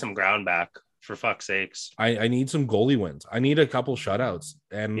can gain some ground back. For fuck's sakes. I need some goalie wins. I need a couple shutouts,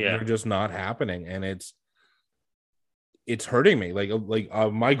 and they're just not happening. And it's hurting me. Like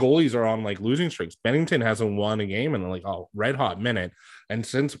my goalies are on like losing streaks. Bennington hasn't won a game in like a red hot minute. And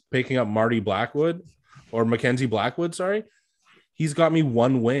since picking up Mackenzie Blackwood, sorry, he's got me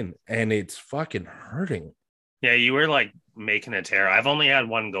 1 win, and it's fucking hurting. Yeah, you were like making a tear. I've only had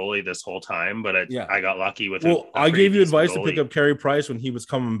 1 goalie this whole time, but I got lucky with it. I gave you advice to pick up Carey Price when he was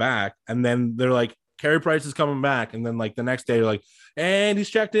coming back, and then they're like, Carey Price is coming back, and then like the next day, they're like, and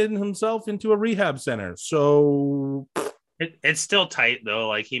he's checked in himself into a rehab center. So it's still tight though.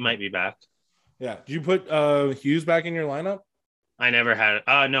 Like he might be back. Yeah. Did you put Hughes back in your lineup? I never had.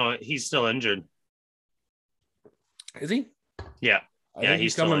 No, he's still injured. Is he? Yeah.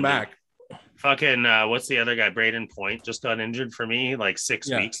 He's coming back. Fucking what's the other guy? Braden Point just got injured for me. Like 6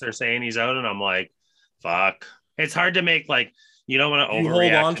 weeks they're saying he's out, and I'm like, fuck. It's hard to make like you don't want to overreact.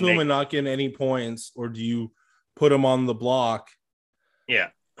 You hold on to him and not get any points, or do you put him on the block? Yeah.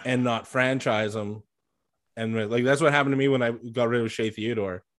 And not franchise him. And like that's what happened to me when I got rid of Shea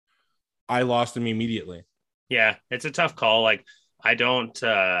Theodore. I lost him immediately. Yeah, it's a tough call. Like I don't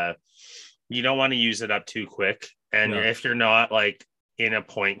you don't want to use it up too quick. And if you're not like in a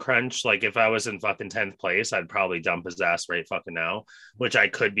point crunch, like if I was in fucking 10th place, I'd probably dump his ass right fucking now, which I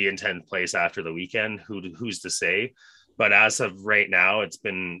could be in 10th place after the weekend. Who's to say? But as of right now, it's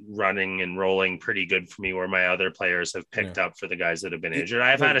been running and rolling pretty good for me where my other players have picked up for the guys that have been injured.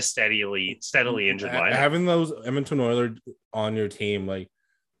 I've had a steadily injured line. Having those Edmonton Oilers on your team, like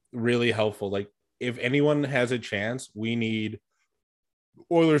really helpful. Like if anyone has a chance, we need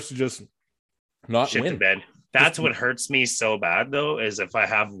Oilers to just not shit win. To bed. That's what hurts me so bad though, is if I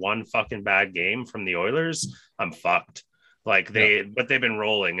have one fucking bad game from the Oilers, I'm fucked. Like but they've been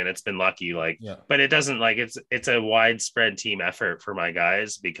rolling and it's been lucky. But it doesn't like it's a widespread team effort for my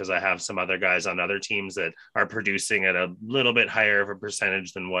guys because I have some other guys on other teams that are producing at a little bit higher of a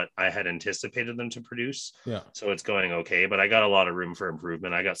percentage than what I had anticipated them to produce. Yeah. So it's going okay, but I got a lot of room for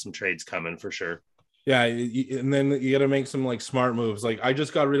improvement. I got some trades coming for sure. Yeah, and then you got to make some like smart moves. Like I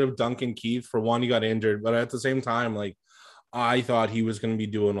just got rid of Duncan Keith. For one, he got injured, but at the same time, like I thought he was going to be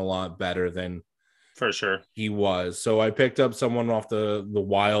doing a lot better than for sure he was. So I picked up someone off the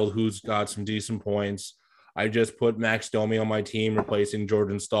Wild who's got some decent points. I just put Max Domi on my team, replacing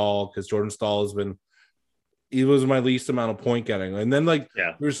Jordan Staal because Jordan Staal he was my least amount of point getting. And then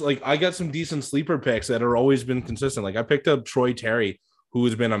there's like I got some decent sleeper picks that are always been consistent. Like I picked up Troy Terry, who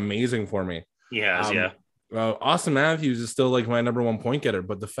has been amazing for me. Austin Matthews is still like my number 1 point getter,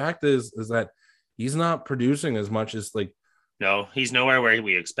 but the fact is that he's not producing as much as like. No, he's nowhere where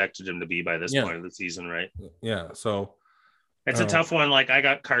we expected him to be by this point of the season, right? Yeah, so it's a tough one. Like I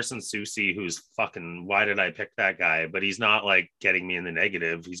got Carson Soucy, who's fucking. Why did I pick that guy? But he's not like getting me in the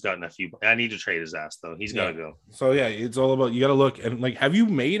negative. He's gotten a few. I need to trade his ass though. He's got to go. So it's all about you. Got to look and like. Have you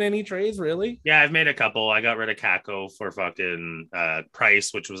made any trades really? Yeah, I've made a couple. I got rid of Kako for fucking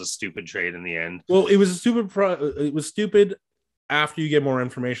Price, which was a stupid trade in the end. Well, it was it was stupid after you get more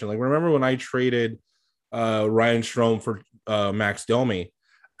information. Like remember when I traded Ryan Strome for Max Domi?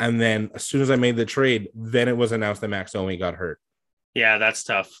 And then as soon as I made the trade, then it was announced that Max Domi got hurt. Yeah, that's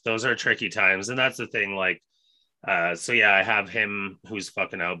tough. Those are tricky times. And that's the thing. Like, I have him who's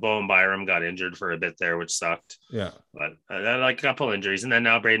fucking out. Bowen Byram got injured for a bit there, which sucked. Yeah. But like a couple injuries. And then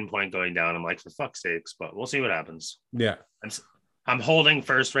now Braden Point going down. I'm like, for fuck's sakes, but we'll see what happens. Yeah. I'm holding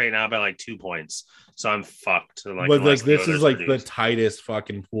first right now by like 2 points. So I'm fucked. Like, but like this is like the tightest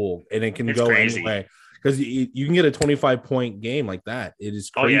fucking pool. And it can go crazy. Anyway. Because you can get a 25-point game like that. It is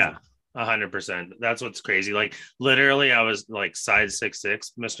crazy. Oh, yeah. 100%. That's what's crazy. Like, literally, I was like size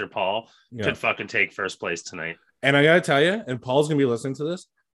 6'6", Mr. Paul could fucking take first place tonight. And I got to tell you, and Paul's going to be listening to this,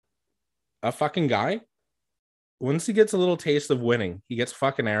 a fucking guy, once he gets a little taste of winning, he gets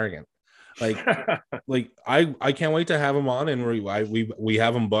fucking arrogant. Like, I can't wait to have him on, and we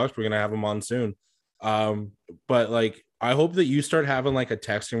have him booked. We're going to have him on soon. But like, I hope that you start having like a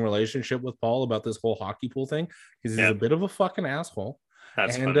texting relationship with Paul about this whole hockey pool thing because he's a bit of a fucking asshole.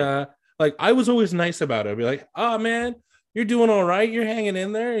 That's funny. Like I was always nice about it. I'd be like, "Oh man, you're doing all right. You're hanging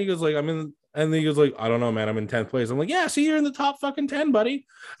in there." He goes like, "I'm in," and then he goes like, "I don't know, man. I'm in 10th place." I'm like, "Yeah, see, you're in the top fucking 10, buddy."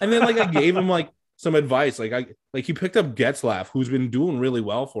 And then like I gave him like some advice. Like he picked up Getzlaff, who's been doing really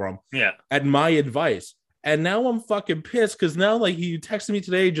well for him. Yeah. At my advice. And now I'm fucking pissed because now like he texted me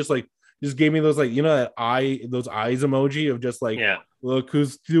today, just gave me those like, you know, those eyes emoji of just like, look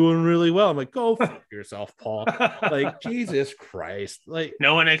who's doing really well. I'm like, go fuck yourself, Paul. Like, Jesus Christ. Like,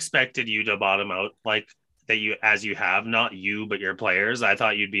 no one expected you to bottom out like that as you have, not you, but your players. I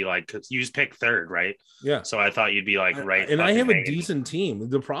thought you'd be like, cause you picked third, right? Yeah. So I thought you'd be like, right. And I have a decent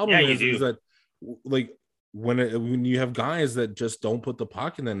team. The problem is that like, when you have guys that just don't put the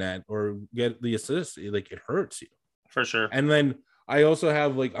puck in the net or get the assist, like it hurts you for sure. And then I also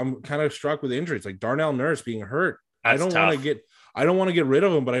have like I'm kind of struck with injuries, like Darnell Nurse being hurt. I don't want to get rid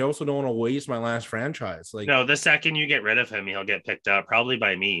of him, but I also don't want to waste my last franchise. Like, no, the second you get rid of him, he'll get picked up probably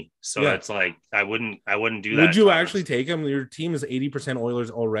by me. So it's like I wouldn't do that. Would you actually take him? Your team is 80%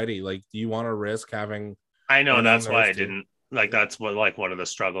 Oilers already. Like, do you want to risk having? I know that's why I didn't. Like, that's what, like, one of the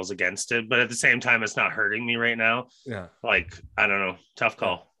struggles against it. But at the same time, it's not hurting me right now. Yeah. Like, I don't know. Tough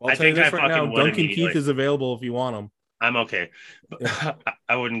call. Well, I think right now, Duncan Keith is available if you want him. I'm okay.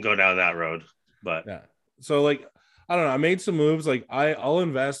 I wouldn't go down that road. But yeah. So, like, I don't know. I made some moves. Like, I'll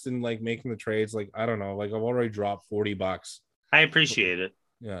invest in, like, making the trades. Like, I don't know. Like, I've already dropped $40. I appreciate it.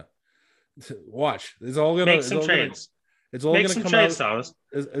 Yeah. Watch. It's all going to... Make some trades. It's all going to come out. Thomas.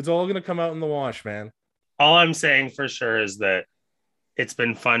 It's all going to come out in the wash, man. All I'm saying for sure is that it's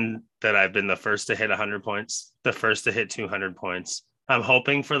been fun that I've been the first to hit 100 points, the first to hit 200 points. I'm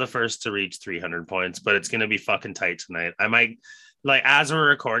hoping for the first to reach 300 points, but it's going to be fucking tight tonight. I might, like, as we're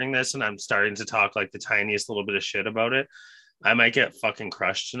recording this and I'm starting to talk like the tiniest little bit of shit about it, I might get fucking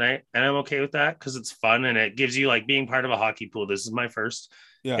crushed tonight. And I'm okay with that because it's fun and it gives you, like, being part of a hockey pool. This is my first.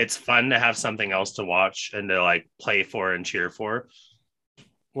 Yeah. It's fun to have something else to watch and to, like, play for and cheer for.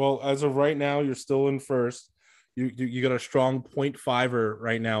 Well, as of right now, you're still in first. You got a strong 0.5er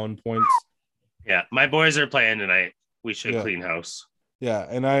right now in points. Yeah, my boys are playing tonight. We should clean house. Yeah,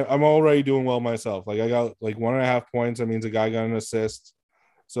 and I'm already doing well myself. Like, I got like 1.5 points. That means a guy got an assist.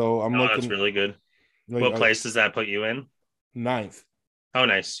 So I'm looking. That's really good. Like, what place does that put you in? 9th. Oh,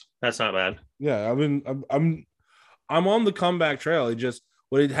 nice. That's not bad. Yeah, I'm on the comeback trail. It just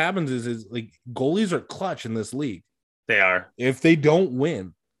what it happens is like goalies are clutch in this league. They are. If they don't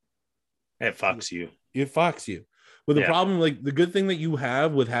win, it fucks you. It fucks you. But the problem, like the good thing that you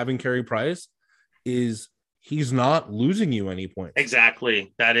have with having Carey Price is he's not losing you any points.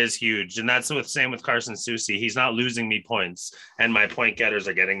 Exactly. That is huge. And that's the same with Carson Soucy. He's not losing me points and my point getters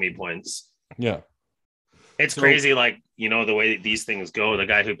are getting me points. Yeah. It's crazy. Like, you know, the way these things go, the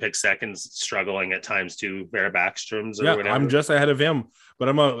guy who picks seconds struggling at times too, Vera Backstrom's or whatever. I'm just ahead of him, but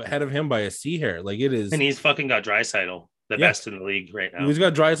I'm ahead of him by a C hair. Like it is. And he's fucking got Draisaitl, the best in the league right now. He's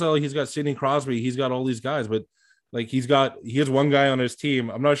got Draisaitl. He's got Sidney Crosby. He's got all these guys, but like he has one guy on his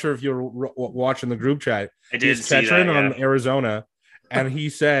team. I'm not sure if you're watching the group chat. I did see that, on Arizona, and he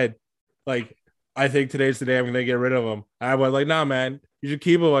said, like, I think today's the day I'm going to get rid of him. And I was like, nah, man, you should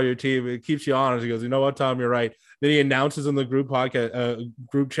keep him on your team. It keeps you honest. He goes, you know what, Tom, you're right. Then he announces in the group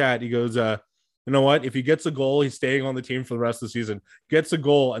chat. He goes, you know what? If he gets a goal, he's staying on the team for the rest of the season. Gets a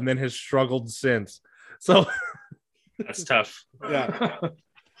goal and then has struggled since. So that's tough. Yeah.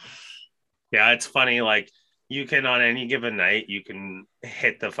 Yeah, it's funny. Like, you can, on any given night, you can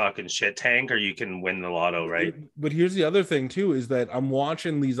hit the fucking shit tank or you can win the lotto, right? But here's the other thing, too, is that I'm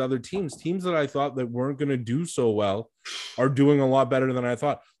watching these other teams that I thought that weren't going to do so well are doing a lot better than I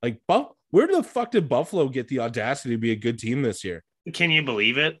thought. Like, where the fuck did Buffalo get the audacity to be a good team this year? Can you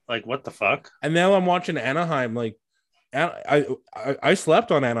believe it? Like, what the fuck? And now I'm watching Anaheim. Like, I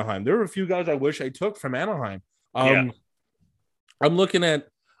slept on Anaheim. There were a few guys I wish I took from Anaheim. I'm looking at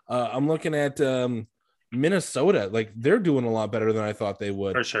Minnesota. Like, they're doing a lot better than I thought they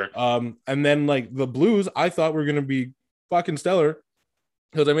would. For sure. And then like the Blues, I thought were going to be fucking stellar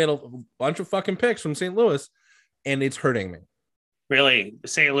because I made a bunch of fucking picks from St. Louis, and it's hurting me. Really,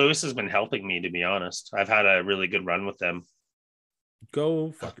 St. Louis has been helping me, to be honest. I've had a really good run with them.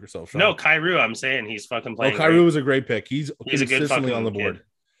 Go fuck yourself, Sean. No, Kyrou, I'm saying he's fucking playing. Kyrou was a great pick. He's consistently on the board.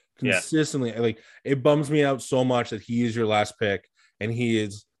 Kid. Consistently. Like, it bums me out so much that he is your last pick, and he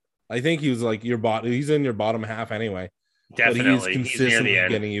is. I think he was like your bottom. He's in your bottom half anyway. Definitely, but he's consistently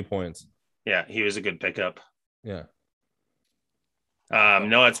getting you points. Yeah, he was a good pickup. Yeah.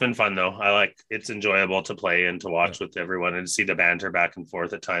 No, it's been fun though. It's enjoyable to play and to watch with everyone and see the banter back and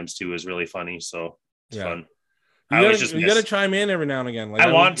forth at times too is really funny. So it's fun. You gotta chime in every now and again. Like,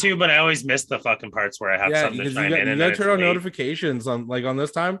 I want to, but I always miss the fucking parts where I have something to chime in. You gotta turn on notifications on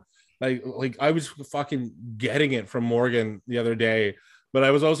this time. Like I was fucking getting it from Morgan the other day but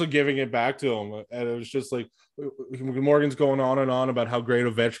I was also giving it back to him, and it was just like Morgan's going on and on about how great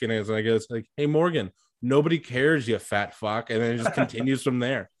Ovechkin is, and I guess like, hey Morgan, nobody cares, you fat fuck, and then it just continues from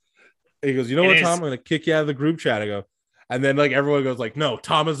there. And he goes, you know what, Tom, I'm gonna kick you out of the group chat. I go, and then like everyone goes like, no,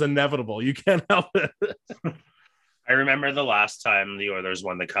 Tom is inevitable. You can't help it. I remember the last time the Oilers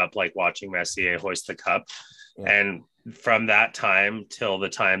won the cup, like watching Messier hoist the cup, and from that time till the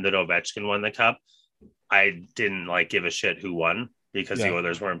time that Ovechkin won the cup, I didn't like give a shit who won because the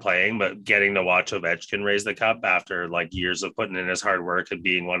Oilers weren't playing, but getting to watch Ovechkin raise the cup after like years of putting in his hard work and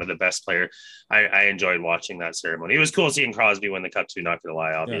being one of the best players, I enjoyed watching that ceremony. It was cool seeing Crosby win the cup too, not gonna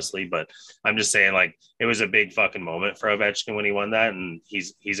lie, obviously, but I'm just saying like it was a big fucking moment for Ovechkin when he won that, and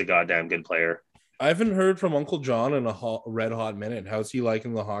he's a goddamn good player. I haven't heard from Uncle John in a red hot minute. How's he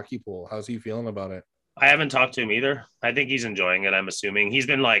liking the hockey pool? How's he feeling about it? I haven't talked to him either. I think he's enjoying it. I'm assuming he's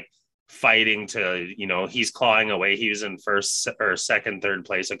been like fighting to, he's clawing away. He was in first or second, third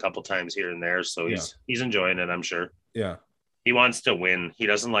place a couple times here and there. So he's enjoying it, I'm sure. Yeah. He wants to win. He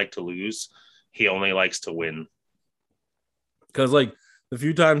doesn't like to lose. He only likes to win. Because like the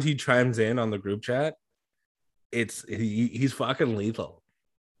few times he chimes in on the group chat, he's fucking lethal.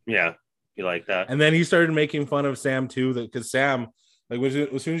 Yeah. You like that. And then he started making fun of Sam too, because Sam, like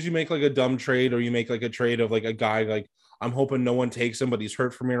as soon as you make like a dumb trade, or you make like a trade of like a guy, like I'm hoping no one takes him, but he's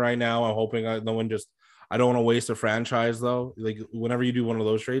hurt for me right now. I'm hoping no one I don't want to waste a franchise though. Like whenever you do one of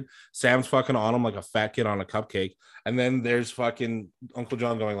those trades, Sam's fucking on him like a fat kid on a cupcake. And then there's fucking Uncle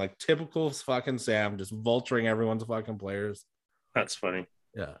John going like typical fucking Sam, just vulturing everyone's fucking players. That's funny.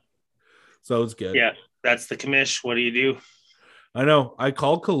 Yeah. So it's good. Yeah. That's the commish. What do you do? I know. I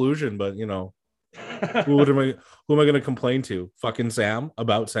called collusion, but who am I going to complain to? Fucking Sam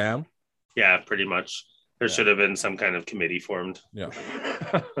about Sam? Yeah, pretty much. There should have been some kind of committee formed. Yeah.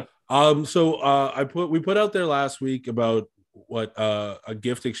 We put out there last week about what a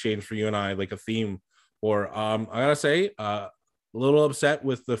gift exchange for you and I, like a theme. Or I gotta say, a little upset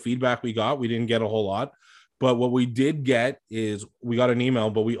with the feedback we got. We didn't get a whole lot, but what we did get is we got an email,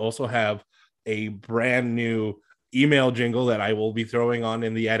 but we also have a brand new email jingle that I will be throwing on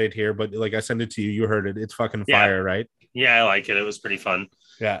in the edit here, but like I sent it to you, you heard it. It's fucking fire, right? Yeah, I like it. It was pretty fun.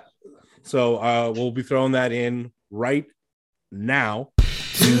 Yeah. So we'll be throwing that in right now.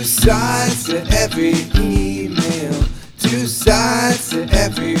 Two sides to every email, two sides to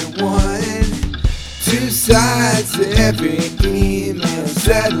everyone, two sides to every email.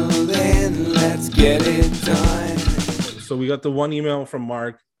 Settle in, let's get it done. So we got the one email from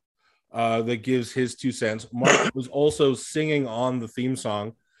Mark that gives his 2 cents. Mark was also singing on the theme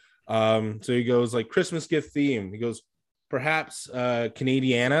song. So he goes like Christmas gift theme. He goes, perhaps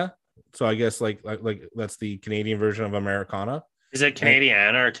Canadiana. So I guess like that's the Canadian version of Americana. Is it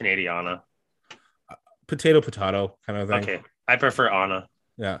Canadiana or Canadiana? Potato kind of thing. Okay. I prefer Anna.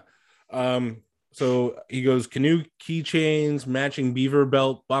 Yeah. So he goes, canoe keychains, matching beaver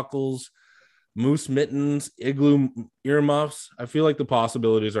belt buckles, moose mittens, igloo earmuffs. I feel like the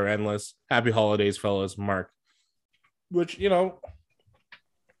possibilities are endless. Happy holidays, fellas. Mark. Which, I'm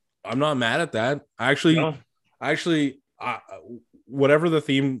not mad at that. Whatever the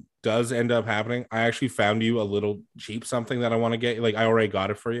theme does end up happening, I actually found you a little cheap something that I want to get. Like I already got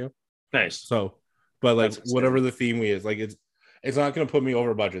it for you. Nice. So, but like whatever the theme is, like it's not going to put me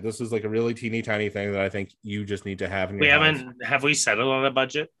over budget. This is like a really teeny tiny thing that I think you just need to have in your house. Have we settled on a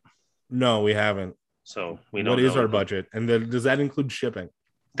budget? No, we haven't. So we don't What is know. our budget? And then does that include shipping?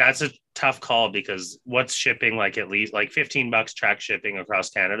 That's a tough call because what's shipping, like at least like $15 track shipping across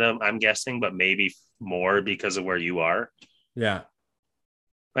Canada, I'm guessing, but maybe more because of where you are. Yeah.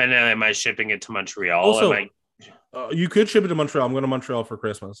 And then am I shipping it to Montreal? Also, you could ship it to Montreal. I'm going to Montreal for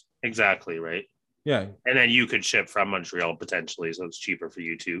Christmas. Exactly, right? Yeah. And then you could ship from Montreal potentially, so it's cheaper for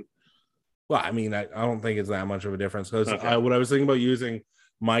you too. Well, I mean, I don't think it's that much of a difference because what I was thinking about using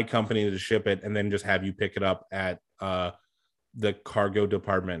my company to ship it and then just have you pick it up at the cargo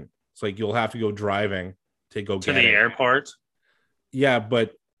department. It's like you'll have to go driving to go to the airport. Yeah,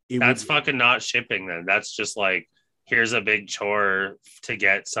 but that's fucking not shipping then. That's just like, here's a big chore to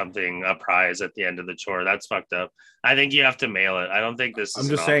get something, a prize at the end of the chore. That's fucked up. I think you have to mail it. I don't think this is. I'm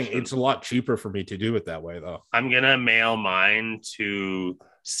just saying it's a lot cheaper for me to do it that way though. I'm going to mail mine to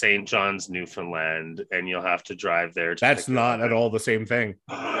St. John's, Newfoundland, and you'll have to drive there. That's not at all the same thing.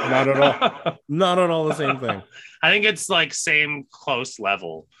 Not at all. Not at all the same thing. I think it's like same close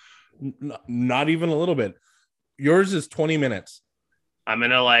level. Not even a little bit. Yours is 20 minutes. I'm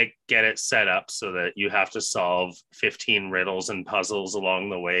going to like get it set up so that you have to solve 15 riddles and puzzles along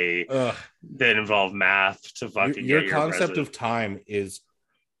the way that involve math to fucking your concept of time is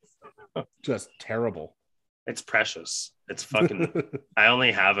just terrible. It's precious. It's fucking. I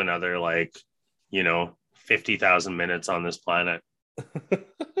only have another 50,000 minutes on this planet.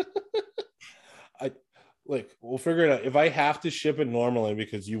 We'll figure it out. If I have to ship it normally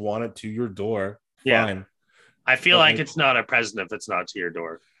because you want it to your door, Yeah. fine. I feel like it's not a present if it's not to your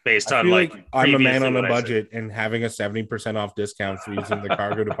door, based I on feel like I'm a man previously on a what I said. budget, and having a 70% off discount for using the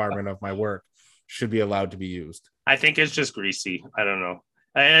cargo department of my work should be allowed to be used. I think it's just greasy. I don't know.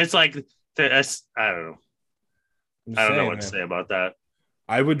 It's like I don't know. I don't know what to say about that.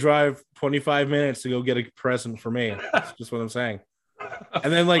 I would drive 25 minutes to go get a present for me. That's just what I'm saying.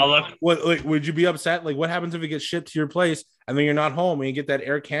 And then would you be upset? Like, what happens if it gets shipped to your place and then you're not home and you get that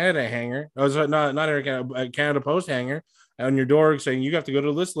Air Canada hanger? Oh, sorry, not Air Canada, Canada Post hanger on your door saying you have to go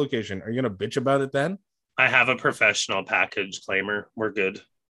to this location. Are you gonna bitch about it then? I have a professional package claimer. We're good.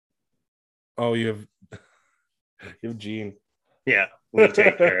 Oh, you have Jean. Yeah, we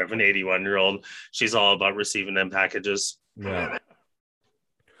take care of an 81-year-old. She's all about receiving them packages. Yeah.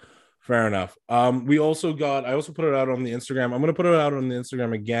 Fair enough. I also put it out on the Instagram. I'm going to put it out on the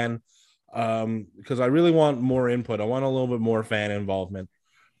Instagram again because I really want more input. I want a little bit more fan involvement.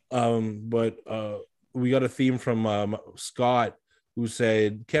 But we got a theme from Scott who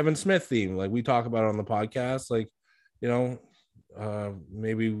said Kevin Smith theme. Like we talk about it on the podcast. Like,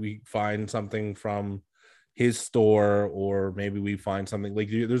 maybe we find something from his store, or maybe we find something like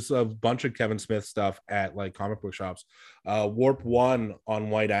there's a bunch of Kevin Smith stuff at like comic book shops. Warp One on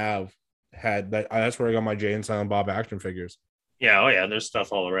White Ave had that. That's where I got my Jay and Silent Bob action figures. Yeah, oh yeah, there's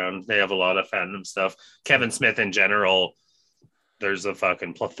stuff all around. They have a lot of fandom stuff. Kevin Smith in general, there's a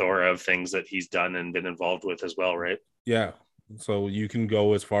fucking plethora of things that he's done and been involved with as well, right? Yeah, so you can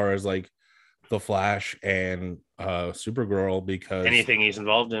go as far as like the Flash and Supergirl because anything he's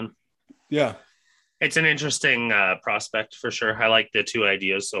involved in. Yeah. It's an interesting prospect for sure. I like the two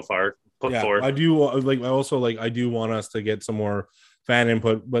ideas so far put forward. I do I do want us to get some more fan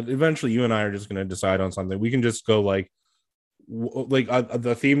input, but eventually you and I are just going to decide on something. We can just go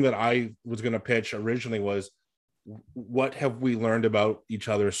the theme that I was going to pitch originally was what have we learned about each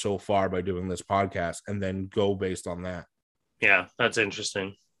other so far by doing this podcast, and then go based on that. Yeah, that's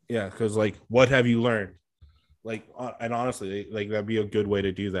interesting. Yeah, because like, what have you learned? Like, and honestly, like that'd be a good way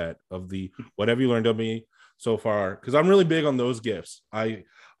to do that. Of the what have you learned of me so far? Because I'm really big on those gifts. I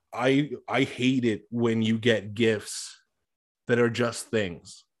hate it when you get gifts that are just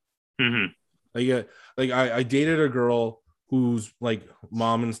things. Mm-hmm. I dated a girl whose like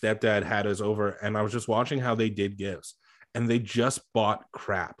mom and stepdad had us over, and I was just watching how they did gifts, and they just bought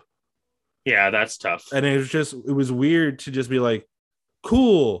crap. Yeah, that's tough. And it was weird to just be like,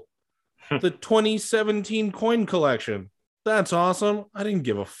 cool. The 2017 coin collection. That's awesome. I didn't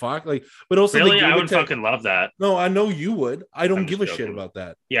give a fuck. Like, but also, really, I would fucking love that. No, I know you would. I don't give a shit about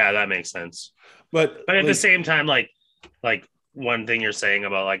that. Yeah, that makes sense. But at the same time, like one thing you're saying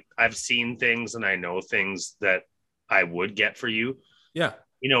about like I've seen things and I know things that I would get for you. Yeah,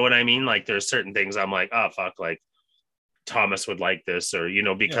 you know what I mean. Like, there's certain things I'm like, oh fuck, like Thomas would like this, or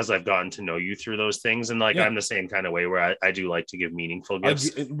because I've gotten to know you through those things, and like I'm the same kind of way where I do like to give meaningful gifts.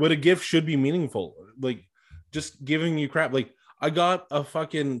 But a gift should be meaningful. Like, just giving you crap. Like, I got a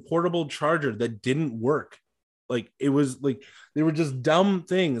fucking portable charger that didn't work. Like, it was like they were just dumb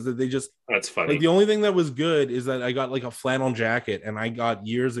things that they just. That's funny. Like, the only thing that was good is that I got like a flannel jacket, and I got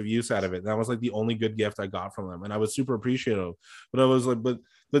years of use out of it. And that was like the only good gift I got from them, and I was super appreciative. But I was like, but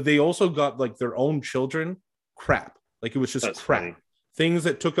they also got like their own children crap. Like, it was just crap. Funny. Things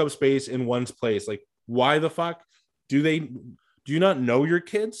that took up space in one's place. Like, why the fuck do you not know your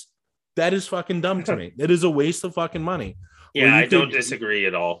kids? That is fucking dumb to me. It is a waste of fucking money. Yeah, I don't disagree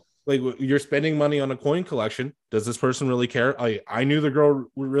at all. Like, you're spending money on a coin collection. Does this person really care? I knew the girl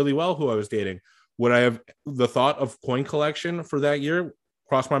really well who I was dating. Would I have the thought of coin collection for that year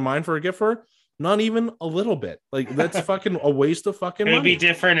cross my mind for a gift for her? Not even a little bit. Like, that's fucking a waste of fucking money. It would be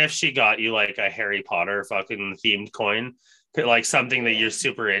different if she got you like a Harry Potter fucking themed coin, like something that you're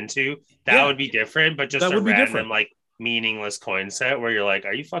super into. That would be different, but just a random like meaningless coin set where you're like,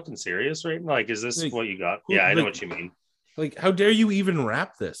 are you fucking serious right now? Like, is this what you got? Yeah, I know what you mean. Like, how dare you even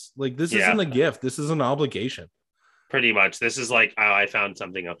wrap this? Like, this isn't a gift. This is an obligation. Pretty much. This is like, oh, I found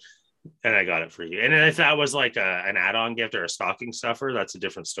something else and I got it for you. And if that was like an add-on gift or a stocking stuffer, that's a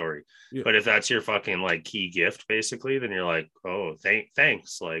different story. Yeah. But if that's your fucking like key gift, basically, then you're like, oh,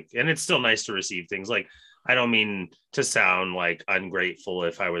 thanks. Like, and it's still nice to receive things. Like, I don't mean to sound like ungrateful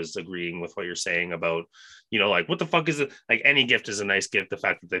if I was agreeing with what you're saying about, like, what the fuck is it? Like, any gift is a nice gift, the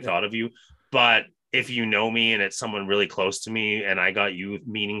fact that they thought of you. But if you know me and it's someone really close to me and I got you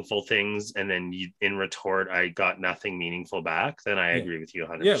meaningful things and then in retort, I got nothing meaningful back, then I agree with you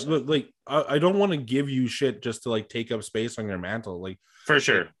 100%. Yeah, but like, I don't want to give you shit just to like take up space on your mantle. Like, for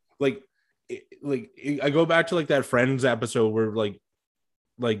sure. Like I go back to like that Friends episode where like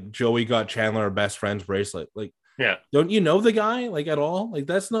Joey got Chandler a best friend's bracelet. Like, yeah, don't you know the guy like at all? Like,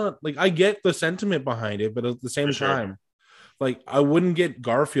 that's not like, I get the sentiment behind it, but at the same time, like, I wouldn't get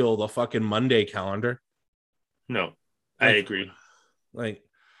Garfield a fucking Monday calendar. No, like, I agree. Like,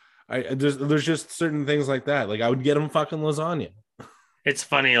 there's just certain things like that. Like, I would get him fucking lasagna. It's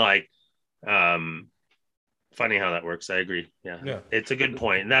funny, like, funny how that works. I agree. Yeah. It's a good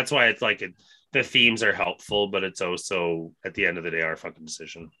point. And that's why it's like the themes are helpful, but it's also at the end of the day our fucking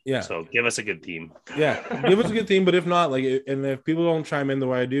decision. Yeah. So give us a good theme. Yeah, give us a good theme. But if not, like, and if people don't chime in the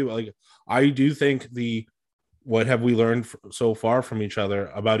way I do, like, I do think what have we learned so far from each other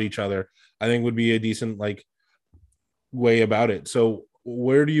about each other, I think would be a decent like way about it. So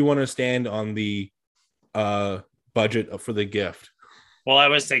where do you want to stand on the budget for the gift? Well, I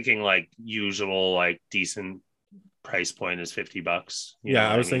was thinking like usual, like decent price point is $50. Yeah,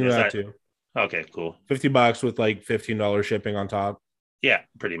 I was thinking that too. Okay, cool. $50 with like $15 shipping on top. Yeah,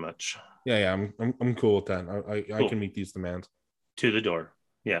 pretty much. Yeah, I'm cool with that. Cool. I can meet these demands. To the door.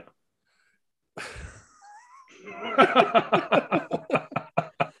 Yeah.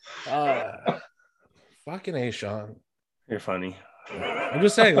 Fucking A, Sean. You're funny. I'm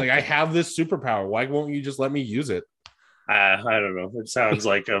just saying, like, I have this superpower. Why won't you just let me use it? I don't know. It sounds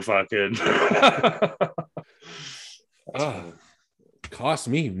like a fucking cost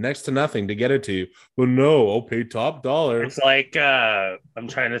me next to nothing to get it to you. But no, I'll pay top dollar. It's like I'm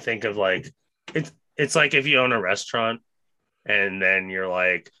trying to think of like it's like if you own a restaurant and then you're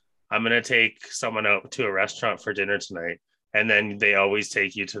like, I'm gonna take someone out to a restaurant for dinner tonight, and then they always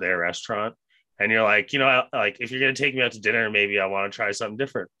take you to their restaurant, and you're like, like, if you're gonna take me out to dinner, maybe I want to try something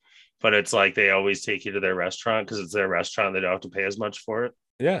different. But it's like they always take you to their restaurant because it's their restaurant. They don't have to pay as much for it.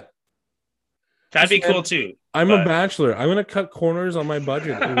 Yeah. That'd be cool too. I'm a bachelor. I'm going to cut corners on my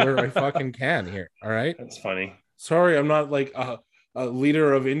budget where I fucking can here. All right. That's funny. Sorry, I'm not like a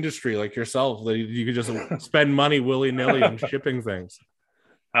leader of industry like yourself that you could just spend money willy-nilly on shipping things.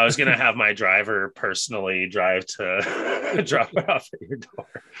 I was going to have my driver personally drive to drop it off at your door.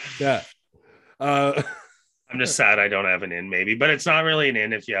 Yeah. I'm just sad I don't have an in, maybe, but it's not really an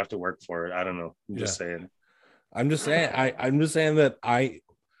in if you have to work for it. I don't know. I'm just saying that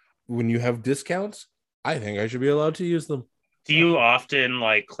when you have discounts, I think I should be allowed to use them. Do you often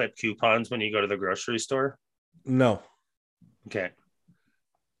like clip coupons when you go to the grocery store? No. Okay.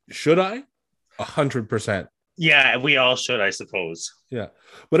 Should I? 100%. Yeah, we all should, I suppose. Yeah.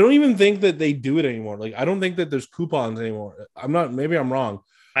 But I don't even think that they do it anymore. Like, I don't think that there's coupons anymore. Maybe I'm wrong.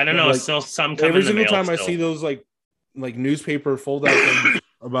 I don't know. Like, still some come every single time I see those like newspaper fold out things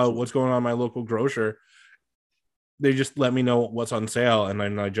about what's going on in my local grocer, they just let me know what's on sale, and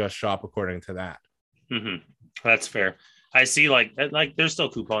then I just shop according to that. Mm-hmm. That's fair. I see like there's still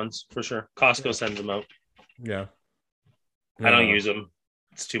coupons for sure. Costco sends them out. Yeah. I don't use them.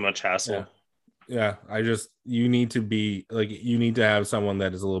 It's too much hassle. Yeah. You need to have someone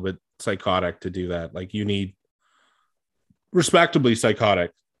that is a little bit psychotic to do that. Like, you need respectably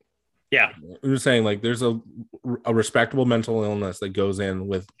psychotic. Yeah. I'm just saying, like, there's a respectable mental illness that goes in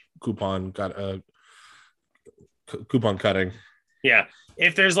with coupon cutting. Yeah.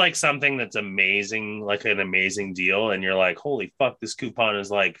 If there's like something that's amazing, like an amazing deal, and you're like, holy fuck, this coupon is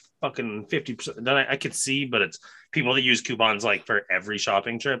like fucking 50%, then I could see, but it's people that use coupons like for every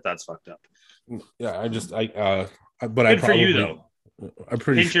shopping trip. That's fucked up. Yeah. For you though. I'm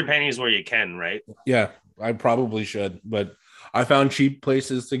pretty pinch your pennies where you can, right? Yeah, I probably should, but I found cheap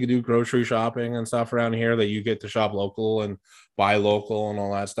places to do grocery shopping and stuff around here that you get to shop local and buy local and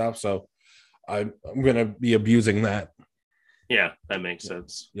all that stuff. So I'm going to be abusing that. Yeah, that makes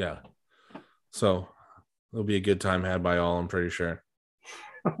sense. Yeah. So it'll be a good time had by all, I'm pretty sure.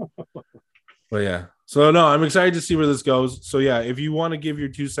 But yeah. So no, I'm excited to see where this goes. So yeah, if you want to give your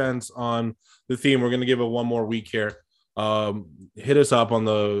 2 cents on the theme, we're going to give it one more week here. Hit us up on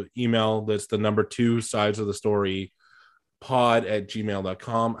the email. That's the number 2 sides of the story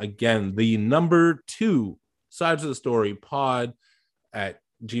pod@gmail.com. Again, the number 2 sides of the story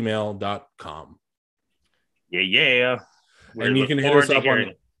pod@gmail.com. Yeah. And you can hit us up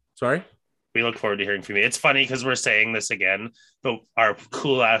on. Sorry? We look forward to hearing from you. It's funny because we're saying this again, but our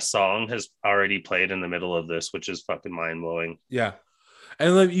cool ass song has already played in the middle of this, which is fucking mind blowing. Yeah.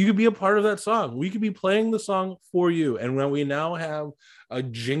 And like you could be a part of that song. We could be playing the song for you. And when we now have a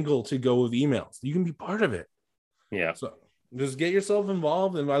jingle to go with emails, you can be part of it. Yeah. So just get yourself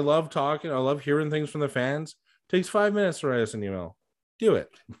involved. And I love talking. I love hearing things from the fans. It takes 5 minutes to write us an email. Do it.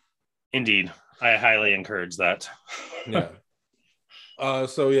 Indeed. I highly encourage that. Yeah.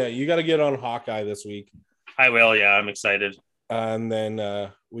 So yeah, you got to get on Hawkeye this week. I will. Yeah, I'm excited. And then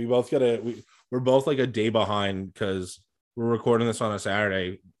we're both like a day behind because we're recording this on a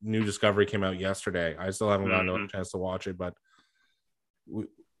Saturday. New Discovery came out yesterday. I still haven't gotten a chance to watch it, but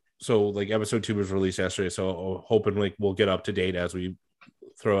so like episode 2 was released yesterday. So hoping like we'll get up to date as we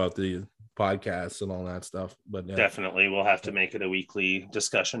throw out the podcasts and all that stuff. But yeah. Definitely, we'll have to make it a weekly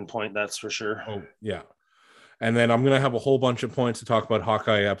discussion point. That's for sure. Oh yeah. And then I'm gonna have a whole bunch of points to talk about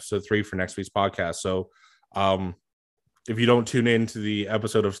Hawkeye episode 3 for next week's podcast. So if you don't tune in to the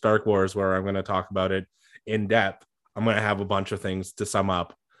episode of Stark Wars where I'm going to talk about it in depth, I'm going to have a bunch of things to sum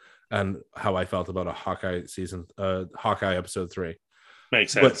up and how I felt about a Hawkeye episode 3.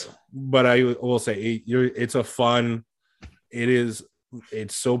 Makes sense. But I will say it's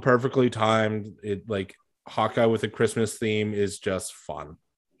so perfectly timed. It like Hawkeye with a Christmas theme is just fun.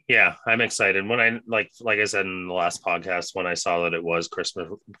 Yeah, I'm excited. When I like I said in the last podcast, when I saw that it was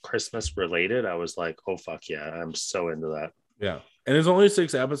Christmas related, I was like, oh fuck yeah, I'm so into that. Yeah. And it's only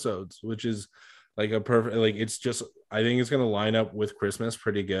 6 episodes, which is like a perfect, like it's just, I think it's going to line up with Christmas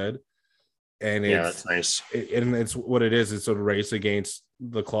pretty good. And yeah, that's nice. And it's what it is. It's a race against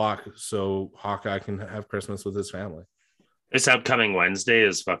the clock. So Hawkeye can have Christmas with his family. This upcoming Wednesday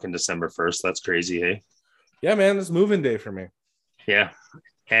is fucking December 1st. That's crazy, hey? Yeah, man, it's moving day for me. Yeah.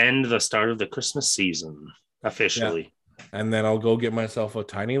 And the start of the Christmas season, officially. Yeah. And then I'll go get myself a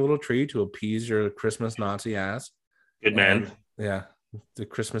tiny little tree to appease your Christmas Nazi ass. Good man. And, yeah. The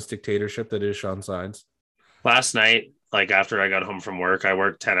Christmas dictatorship that is Sean Sides. Last night, like after I got home from work, I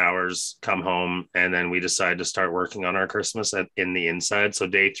worked 10 hours, come home, and then we decided to start working on our Christmas in the inside. So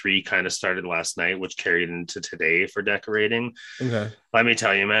day 3 kind of started last night, which carried into today for decorating. Okay. Let me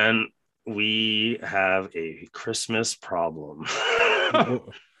tell you, man, we have a Christmas problem.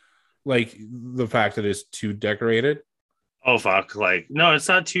 Like the fact that it's too decorated? Oh, fuck. Like, no, it's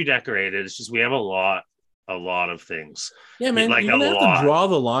not too decorated. It's just we have a lot of things. Yeah, man. Like you have to draw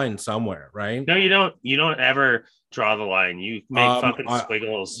the line somewhere, right? No, you don't. You don't ever draw the line. You make fucking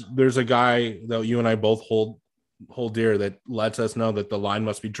squiggles. There's a guy that you and I both hold dear that lets us know that the line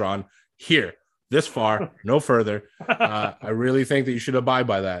must be drawn here, this far, no further. I really think that you should abide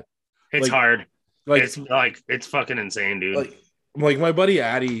by that. It's hard. It's fucking insane, dude. Like my buddy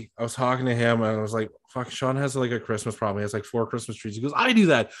Addy, I was talking to him and I was like, fuck, Sean has like a Christmas problem. He has like 4 Christmas trees. He goes, I do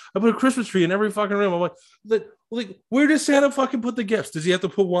that. I put a Christmas tree in every fucking room. I'm like, where does Santa fucking put the gifts? Does he have to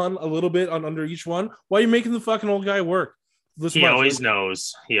put one a little bit on under each one? Why are you making the fucking old guy work? He always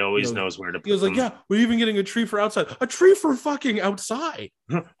knows. He always knows where to put them. He was like, yeah, we're even getting a tree for outside. A tree for fucking outside.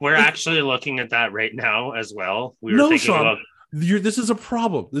 We're actually looking at that right now as well. We were thinking Sean. about... This is a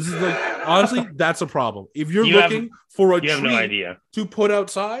problem. This is like, honestly, that's a problem. If you're looking for a tree have no idea to put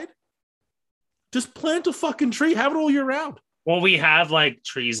outside, just plant a fucking tree. Have it all year round. Well, we have like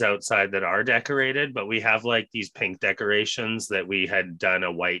trees outside that are decorated, but we have like these pink decorations that we had done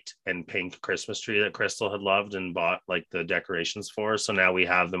a white and pink Christmas tree that Crystal had loved and bought like the decorations for. So now we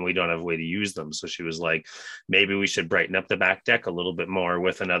have them. We don't have a way to use them. So she was like, maybe we should brighten up the back deck a little bit more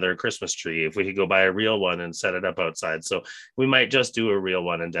with another Christmas tree. If we could go buy a real one and set it up outside. So we might just do a real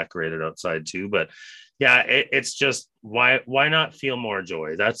one and decorate it outside too. But yeah, it's just why not feel more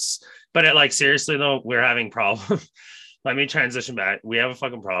joy? Seriously though, we're having problems. Let me transition back. We have a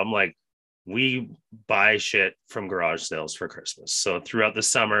fucking problem. Like, we buy shit from garage sales for Christmas. So throughout the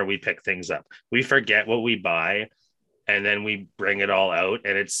summer, we pick things up. We forget what we buy, and then we bring it all out.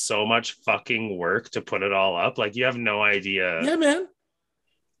 And it's so much fucking work to put it all up. Like, you have no idea. Yeah, man.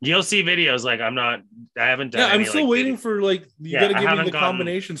 You'll see videos. Like, I haven't done. Yeah, I'm still waiting for like you got to give me the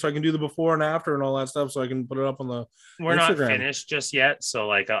combination so I can do the before and after and all that stuff, so I can put it up on the. We're Instagram. not finished just yet, so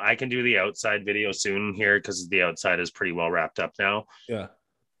like I can do the outside video soon here because the outside is pretty well wrapped up now. Yeah,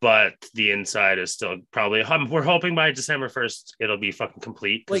 but the inside is still probably. We're hoping by December 1st it'll be fucking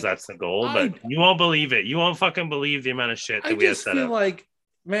complete because that's the goal. But you won't believe it. You won't fucking believe the amount of shit that we have set up. I feel like,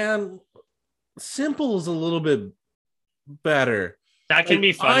 man, simple is a little bit better. That can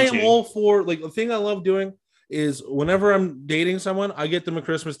be fun. I am all for the thing I love doing is whenever I'm dating someone, I get them a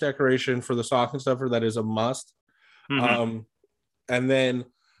Christmas decoration for the stocking stuffer. That is a must. Mm-hmm. And then,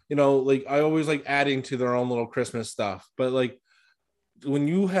 I always like adding to their own little Christmas stuff. But like when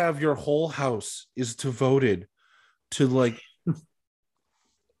you have your whole house is devoted to like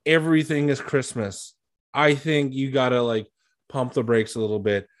everything is Christmas, I think you gotta like pump the brakes a little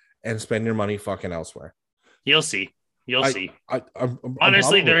bit and spend your money fucking elsewhere. You'll see. You'll see. I'm Honestly,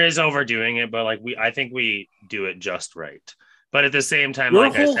 probably, there is overdoing it, but like I think we do it just right. But at the same time, your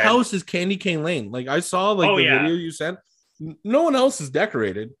like whole I said, house is Candy Cane Lane. Like I saw like the video you sent. No one else is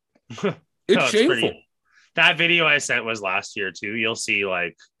decorated. It's shameful. That video I sent was last year too. You'll see,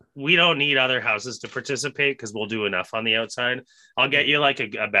 like, we don't need other houses to participate because we'll do enough on the outside. I'll get you like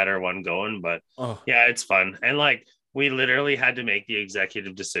a better one going, but yeah, it's fun. And like, we literally had to make the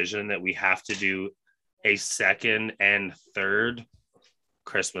executive decision that we have to do a second and third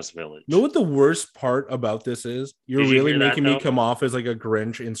Christmas Village. You know what the worst part about this is? You're really making me come off as like a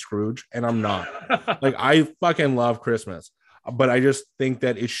Grinch in Scrooge, and I'm not. Like, I fucking love Christmas, but I just think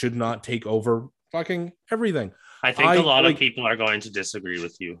that it should not take over fucking everything. I think a lot of people are going to disagree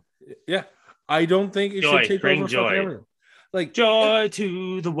with you. Yeah, I don't think it should take over joy. fucking everything. Like, joy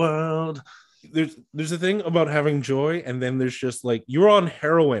to the world. There's a thing about having joy, and then there's just like, you're on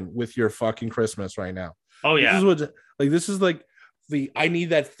heroin with your fucking Christmas right now. Oh yeah, this is like the I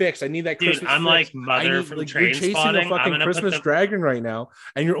need that fix. I need that Christmas. Dude, I'm fix. like Mother from Trainspotting. You're chasing a fucking Christmas dragon right now,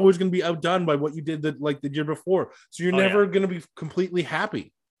 and you're always going to be outdone by what you did the year before. So you're never going to be completely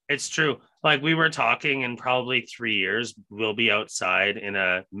happy. It's true. Like, we were talking, in probably 3 years, we'll be outside in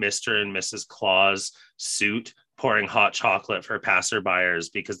a Mr. and Mrs. Claus suit, pouring hot chocolate for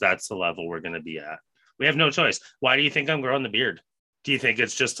passerbyers, because that's the level we're going to be at. We have no choice. Why do you think I'm growing the beard? Do you think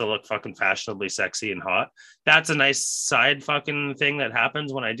it's just to look fucking fashionably sexy and hot? That's a nice side fucking thing that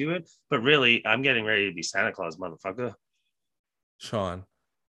happens when I do it. But really, I'm getting ready to be Santa Claus, motherfucker. Sean,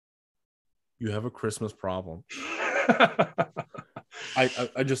 you have a Christmas problem.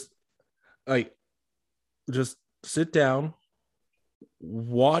 I just sit down,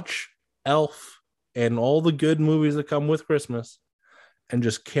 watch Elf and all the good movies that come with Christmas, and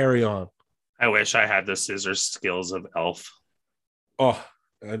just carry on. I wish I had the scissor skills of Elf. Oh,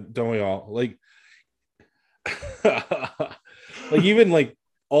 don't we all? Like like, even like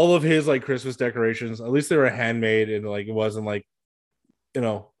all of his like Christmas decorations, at least they were handmade, and like it wasn't like, you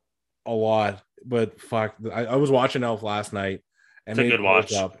know, a lot. But fuck, I was watching Elf last night, and it's a good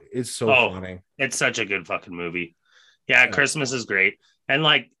watch. It's so funny. It's such a good fucking movie. Yeah, Christmas is great. And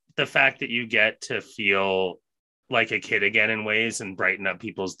like, the fact that you get to feel like a kid again in ways and brighten up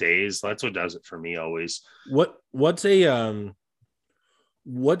people's days, that's what does it for me always. What's a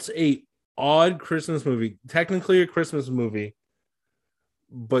odd Christmas movie? Technically a Christmas movie,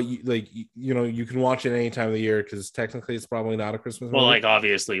 but you can watch it any time of the year, because technically it's probably not a Christmas movie. Well, like,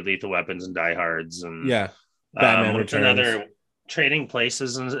 obviously Lethal Weapons and Die Hards, and Batman Returns. Another Trading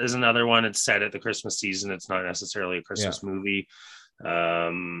Places is another one. It's set at the Christmas season. It's not necessarily a Christmas movie.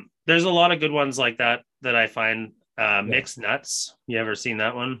 There's a lot of good ones like that I find. Mixed Nuts. You ever seen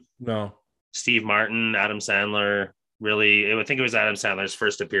that one? No. Steve Martin, Adam Sandler. Really, I think it was Adam Sandler's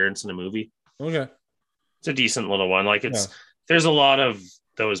first appearance in a movie. Okay. It's a decent little one. Like, there's a lot of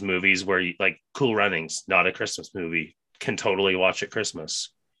those movies where you, like, Cool Runnings, not a Christmas movie, can totally watch at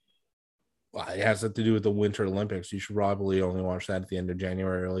Christmas. Well, it has to do with the Winter Olympics. You should probably only watch that at the end of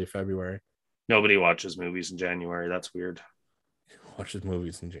January, early February. Nobody watches movies in January. That's weird. Watches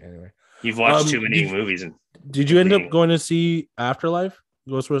movies in January. You've watched too many movies. Did you end up going to see Afterlife?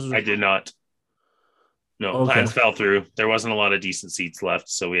 I did not. No, plans fell through. There wasn't a lot of decent seats left,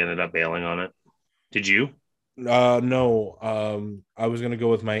 so we ended up bailing on it. Did you? No. I was gonna go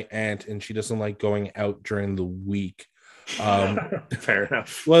with my aunt, and she doesn't like going out during the week. Fair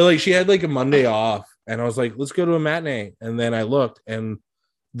enough. Well, like, she had like a Monday off, and I was like, let's go to a matinee. And then I looked, and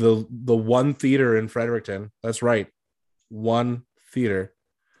the one theater in Fredericton, that's right, one theater,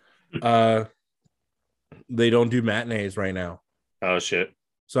 they don't do matinees right now. Oh shit.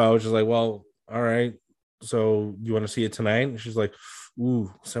 So I was just like, well, all right, so you want to see it tonight? And she's like,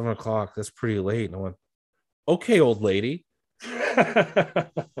 ooh, 7:00, that's pretty late. And I went, okay, old lady.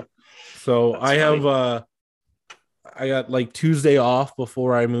 So that's funny. I got like Tuesday off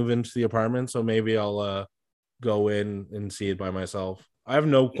before I move into the apartment, so maybe I'll go in and see it by myself. I have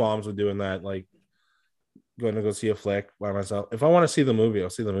no qualms with doing that, like going to go see a flick by myself. If I want to see the movie, I'll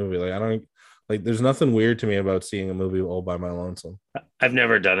see the movie. Like, I don't like, there's nothing weird to me about seeing a movie all by my lonesome. I've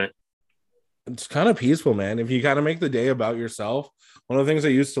never done it. It's kind of peaceful, man. If you kind of make the day about yourself. One of the things I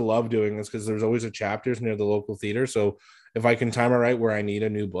used to love doing is because there's always a chapters near the local theater. So if I can time it right where I need a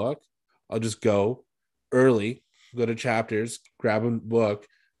new book, I'll just go early, go to chapters, grab a book,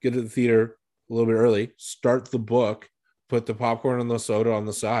 get to the theater a little bit early, start the book, put the popcorn and the soda on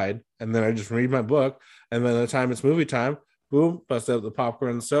the side, and then I just read my book. And then by the time it's movie time, boom, bust out the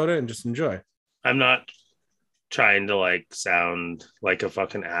popcorn and the soda and just enjoy. I'm not trying to like sound like a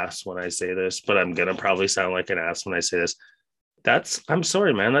fucking ass when I say this, but I'm gonna probably sound like an ass when I say this. I'm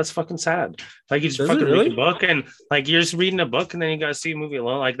sorry, man. That's fucking sad. Like you just Does it fucking read really? a book and like you're just reading a book and then you gotta see a movie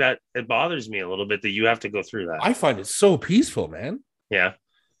alone like that. It bothers me a little bit that you have to go through that. I find it so peaceful, man. Yeah,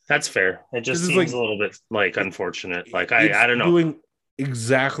 that's fair. It just Because it's seems like a little bit like unfortunate. Like it's I don't know. doing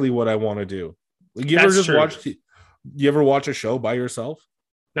exactly what I want to do. Like you ever That's just true. watch? You ever watch a show by yourself?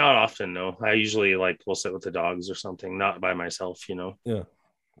 Not often, no. I usually like will sit with the dogs or something, not by myself, you know. Yeah.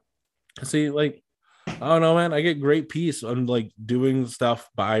 See, like I don't know, man. I get great peace on like doing stuff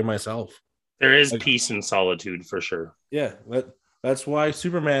by myself. There is Like, peace and solitude for sure. yeah, that's why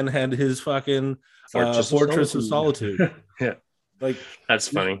Superman had his fucking Fortress Fortress of of Solitude. Yeah, Like, that's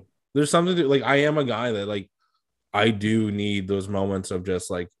funny. there's something to like. I am a guy that like I do need those moments of just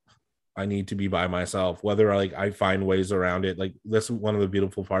like I need to be by myself. Whether like I find ways around it. Like that's one of the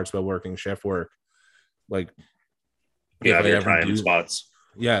beautiful parts about working shift work. Like You if have I your ever time do, spots.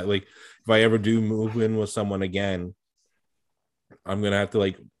 yeah, like if I ever do move in with someone again, I'm gonna have to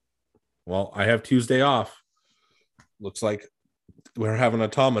like. Well, I have Tuesday off. Looks like we're having a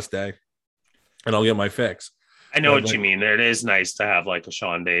Thomas day, and I'll get my fix. I know But what you like, mean. It is nice to have like a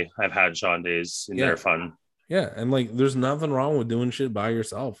Sean day. I've had Sean days and yeah, they're fun. yeah, and like, there's nothing wrong with doing shit by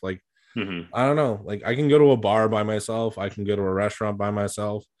yourself. Like, Hmm. I don't know, like I can go to a bar by myself. I can go to a restaurant by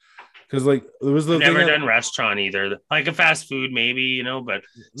myself. Because like it was the I've thing. never done restaurant either. Like a fast food, maybe, you know, but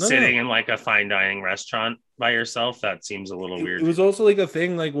sitting No. in like a fine dining restaurant by yourself, that seems a little It weird. was also like a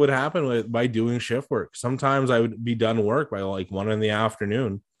thing like would happen with by doing shift work. Sometimes I would be done work by like 1 in the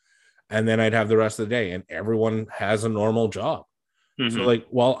afternoon, and then I'd have the rest of the day, and everyone has a normal job. So Hmm. like,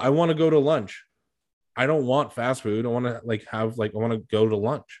 well, I want to go to lunch. I don't want fast food. I want to like have like I want to go to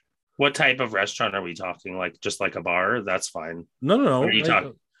lunch. What type of restaurant are we talking? Like just like a bar? That's fine. No, no, no. What are you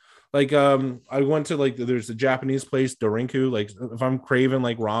talking? Like I went to like there's a Japanese place, Dorinku. Like if I'm craving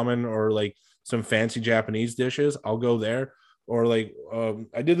like ramen or like some fancy Japanese dishes, I'll go there. Or like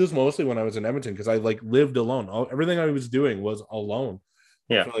I did this mostly when I was in Edmonton because I like lived alone. Everything I was doing was alone.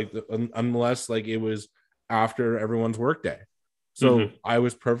 Yeah. For like unless like it was after everyone's workday. So Hmm. I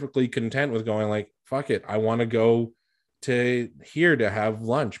was perfectly content with going like, fuck it. I want to go to here to have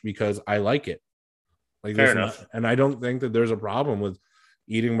lunch because I like it. Like Fair there's enough. not, and I don't think that there's a problem with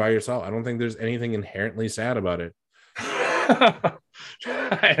eating by yourself. I don't think there's anything inherently sad about it.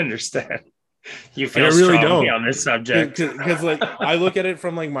 I understand. You Like I feel really strongly don't. on this subject. Because like I look at it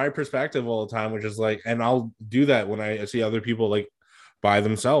from like my perspective all the time, which is like, and I'll do that when I see other people like by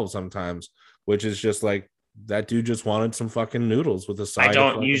themselves sometimes, which is just like that dude just wanted some fucking noodles with a I side of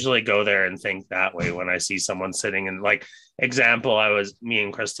don't fucking, usually go there and think that way when I see someone sitting in like example. Me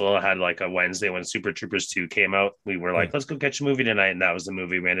and Crystal had like a Wednesday when Super Troopers 2 came out. We were yeah. like, let's go catch a movie tonight. And that was the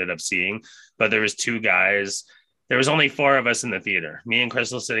movie we ended up seeing. But there was two guys. There was only four of us in the theater. Me and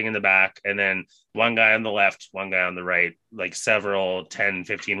Crystal sitting in the back, and then one guy on the left, one guy on the right, like several 10,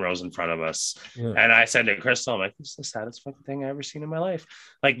 15 rows in front of us. Yeah. And I said to Crystal, I'm like, this is the saddest fucking thing I've ever seen in my life.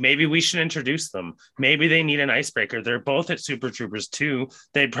 Like, maybe we should introduce them. Maybe they need an icebreaker. They're both at Super Troopers 2.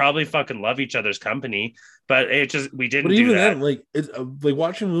 They'd probably fucking love each other's company, but we didn't But do even that. then, like it's like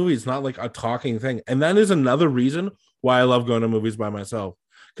watching movies is not like a talking thing, and that is another reason why I love going to movies by myself.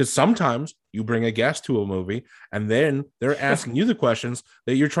 Because sometimes you bring a guest to a movie, and then they're asking you the questions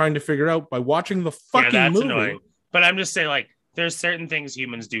that you're trying to figure out by watching the fucking that's movie. annoying. But I'm just saying, like, there's certain things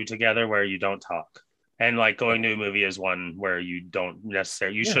humans do together where you don't talk. And like going to a movie is one where you don't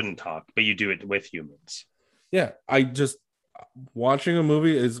necessarily, you shouldn't talk, but you do it with humans. Yeah, I just watching a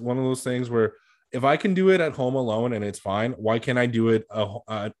movie is one of those things where if I can do it at home alone and it's fine, why can't I do it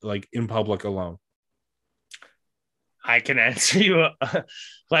like in public alone? I can answer you.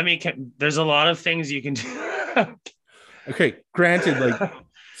 There's a lot of things you can do. Okay, granted, like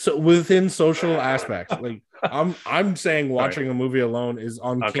so within social aspects, like I'm saying watching a movie alone is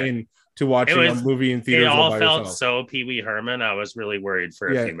akin to watching a movie in theaters It all by felt yourself. so Pee Wee Herman. I was really worried for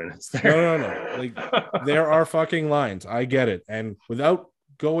a few minutes there. No. Like there are fucking lines. I get it. And without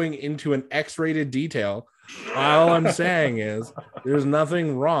going into an X-rated detail, all I'm saying is there's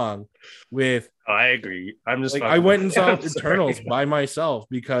nothing wrong with. I agree. I'm just like I went and saw Eternals by myself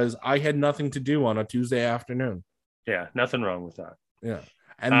because I had nothing to do on a Tuesday afternoon. Yeah, nothing wrong with that. Yeah,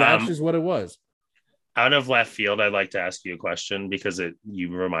 and that's just what it was. Out of left field, I'd like to ask you a question because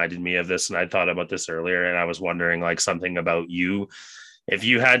you reminded me of this, and I thought about this earlier, and I was wondering like something about you. If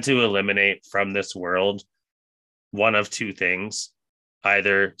you had to eliminate from this world one of two things,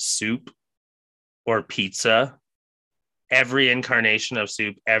 either soup or pizza, every incarnation of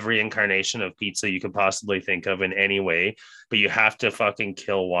soup, every incarnation of pizza you could possibly think of in any way, but you have to fucking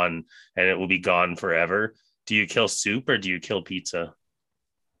kill one and it will be gone forever. Do you kill soup or do you kill pizza?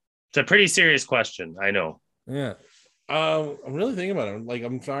 It's a pretty serious question. I know. Yeah. I'm really thinking about it. Like,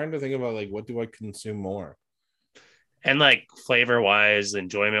 I'm trying to think about like what do I consume more. And like flavor wise,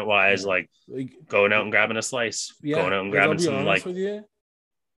 enjoyment wise, Yeah. like Like, going out and grabbing a slice, yeah, going out and 'cause I'll grabbing be some honest like with you.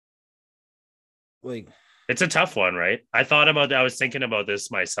 Like, it's a tough one, right? I thought about that. I was thinking about this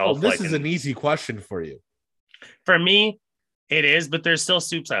oh, myself. this Like, is an easy question for you. for me, it is, but there's still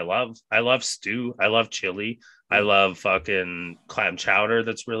soups I love. I love stew. I love chili. I Yeah. love fucking clam chowder.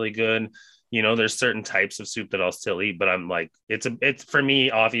 That's really good. You know, there's certain types of soup that I'll still eat, but I'm like, it's for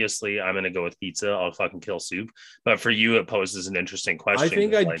me, obviously, I'm gonna go with pizza. I'll fucking kill soup. But for you, it poses an interesting I question.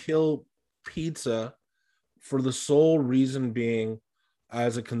 think 'Cause, I'd like, kill pizza for the sole reason being,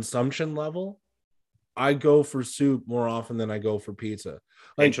 as a consumption level, I go for soup more often than I go for pizza.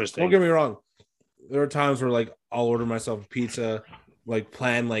 Like, interesting. don't get me wrong. There are times where like I'll order myself a pizza, like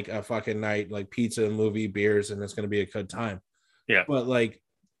plan like a fucking night, like pizza, movie, beers, and it's gonna be a good time. Yeah. But like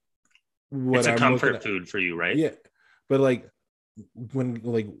what It's a I'm looking comfort at, food for you, right? yeah. But like when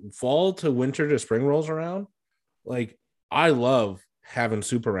like fall to winter to spring rolls around, like I love having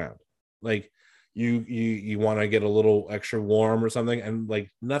soup around. Like you want to get a little extra warm or something, and like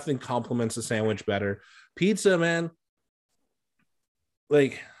nothing complements a sandwich better. Pizza, man.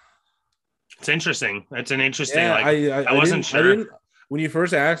 Like, It's interesting. It's an interesting, yeah, like, I wasn't didn't I sure. didn't when you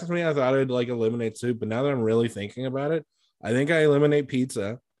first asked me, I thought I'd like eliminate soup, but now that I'm really thinking about it, I think I eliminate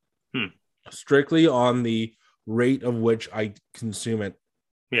pizza strictly on the rate of which I consume it.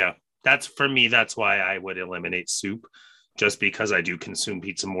 Yeah. That's for me, that's why I would eliminate soup, just because I do consume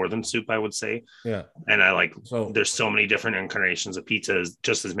pizza more than soup, I would say. Yeah. And I like, So there's so many different incarnations of pizza,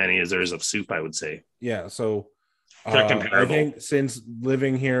 just as many as there is of soup, I would say. yeah, so They're I comparable. think since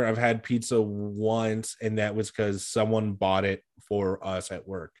living here, I've had pizza once, and that was because someone bought it for us at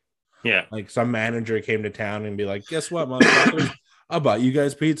work. Yeah. Like some manager came to town and be like, "Guess what, motherfuckers? I bought you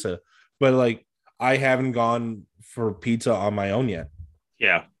guys pizza." But like, I haven't gone for pizza on my own yet.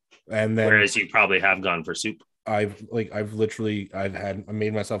 Yeah. And then Whereas you probably have gone for soup. I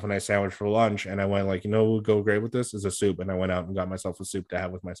made myself a nice sandwich for lunch, and I went like, you know, what would go great with this is a soup, and I went out and got myself a soup to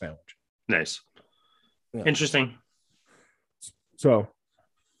have with my sandwich. Nice. Yeah. Interesting. So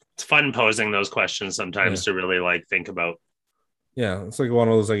It's fun posing those questions sometimes to really like think about. yeah, it's like one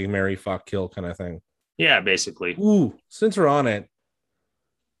of those like marry, fuck, kill kind of thing. Yeah, basically. Ooh, since we're on it,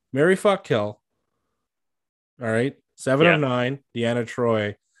 marry, fuck, kill. All right, 7 of 9, Deanna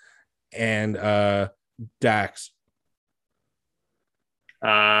Troi, and Dax.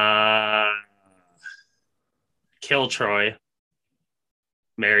 Kill Troy.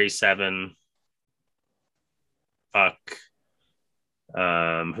 Marry 7. Fuck.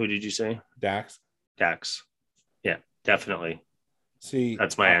 Who did you say? Dax. Yeah, definitely. See,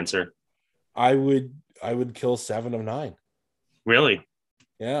 That's my answer. I would kill 7 of 9. Really?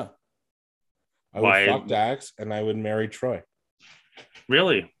 Yeah. I Why? would fuck Dax, and I would marry Troy.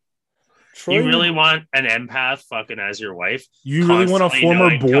 Really? Troy, You really want an empath fucking as your wife? You really want a constantly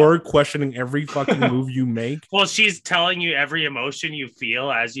former knowing- Borg questioning every fucking move you make? Well, she's telling you every emotion you feel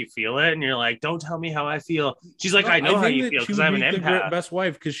as you feel it, and you're like, "Don't tell me how I feel." She's like, "I know how think you that feel she because would I'm an be the empath." best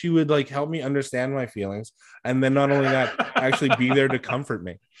wife, because she would like help me understand my feelings, and then not only that, actually be there to comfort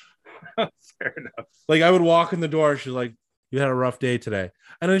me. Fair enough. Like I would walk in the door, she's like, "You had a rough day today,"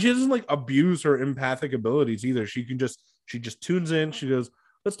 and then she doesn't like abuse her empathic abilities either. She just tunes in. She goes,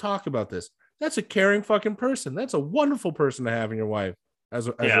 "Let's talk about this." That's a caring fucking person. That's a wonderful person to have in your wife as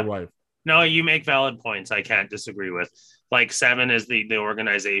your wife. No, you make valid points. I can't disagree with. Like 7 is the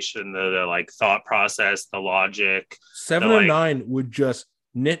organization, the like thought process, the logic. 7 and 9 would just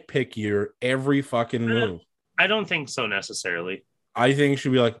nitpick your every fucking move. I don't think so necessarily. I think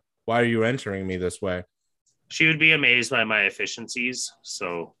she'd be like, "Why are you entering me this way?" She would be amazed by my efficiencies.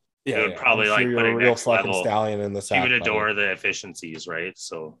 So Yeah, it would probably like you're put a it real next fucking level. stallion in the She sack. would adore the efficiencies, right?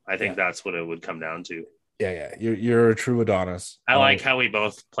 So I think that's what it would come down to. Yeah. You're a true Adonis. I like how we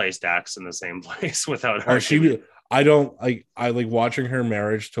both placed Dax in the same place without Or arguing. I don't like. I like watching her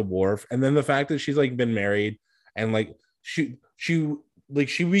marriage to Worf, and then the fact that she's like been married and like she's seen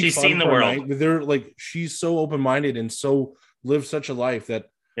the world. But they're like she's so open minded and so lives such a life that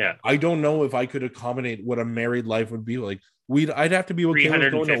I don't know if I could accommodate what a married life would be like. I'd have to be okay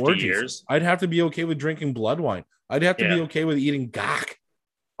with going to orgies. Years. I'd have to be okay with drinking blood wine. I'd have to be okay with eating gak.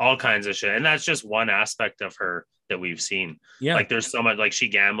 All kinds of shit. And that's just one aspect of her that we've seen. Yeah. Like there's so much, like she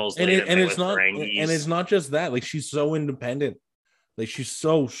gambles. And it's not just that. Like she's so independent. Like she's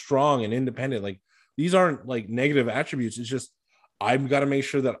so strong and independent. Like these aren't like negative attributes. It's just I've got to make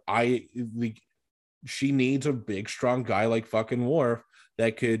sure that she needs a big, strong guy like fucking Worf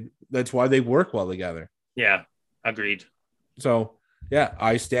that's why they work well together. Yeah. Agreed. So yeah,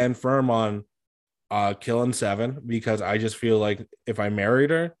 I stand firm on killing Seven, because I just feel like if I married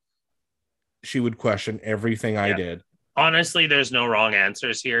her, she would question everything I did. Honestly, there's no wrong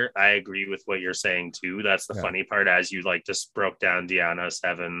answers here. I agree with what you're saying too. That's the funny part. As you like just broke down Deanna,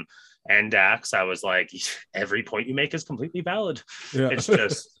 Seven, and Dax, I was like, every point you make is completely valid. Yeah. It's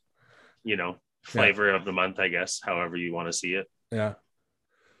just, flavor of the month, I guess, however you want to see it. Yeah.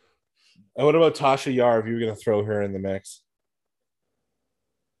 And what about Tasha Yar, if you were going to throw her in the mix?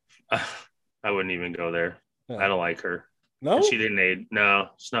 I wouldn't even go there. Yeah. I don't like her. No? And she didn't aid. No,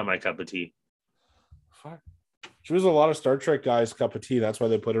 it's not my cup of tea. Fuck. She was a lot of Star Trek guys' cup of tea. That's why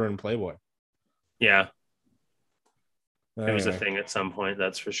they put her in Playboy. Yeah. Anyway. It was a thing at some point,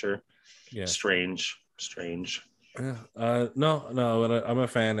 that's for sure. Yeah. Strange. Yeah. No, but I'm a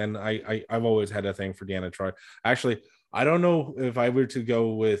fan, and I've always had a thing for Deanna Troi. Actually, I don't know if I were to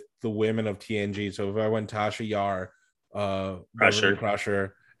go with the women of TNG. So if I went Tasha Yar,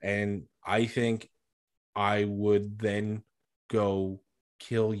 Crusher, and I think I would then go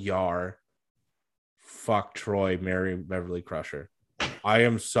kill Yar, fuck Troy, marry Beverly Crusher. I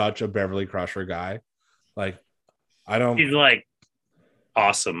am such a Beverly Crusher guy. Like, I don't. She's like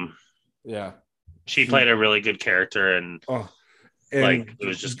awesome. Yeah. She played a really good character, and it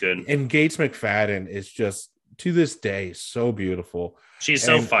was just good. And Gates McFadden is just, to this day, so beautiful. She's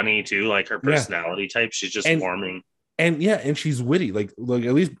so funny too, like her personality type. She's just warming. And she's witty. Like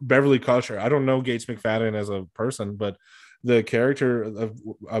at least Beverly Crusher. I don't know Gates McFadden as a person, but the character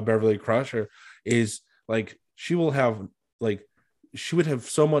of Beverly Crusher is like, she would have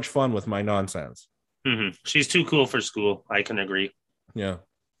so much fun with my nonsense. Mm-hmm. She's too cool for school. I can agree. Yeah.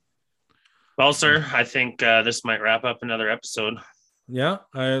 Well, sir, I think this might wrap up another episode. Yeah.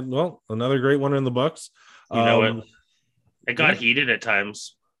 Another great one in the books. It got heated at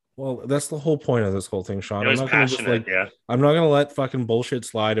times. Well, that's the whole point of this whole thing, Sean. It was passionate, I'm not going to let fucking bullshit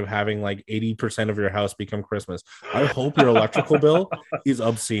slide of having like 80% of your house become Christmas. I hope your electrical bill is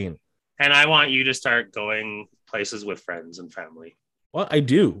obscene. And I want you to start going places with friends and family. Well, I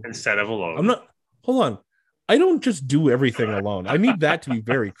do. Instead of alone. Hold on. I don't just do everything alone. I need that to be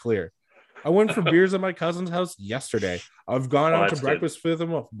very clear. I went for beers at my cousin's house yesterday. I've gone out to breakfast with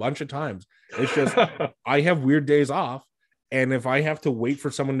him a bunch of times. It's just, I have weird days off. And if I have to wait for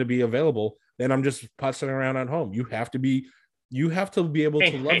someone to be available, then I'm just putzing around at home. You have to be able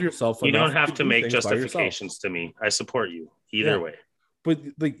to love yourself. You don't have to make justifications to me. I support you either way. But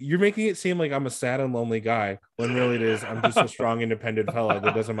like, you're making it seem like I'm a sad and lonely guy, when really it is, I'm just a strong, independent fella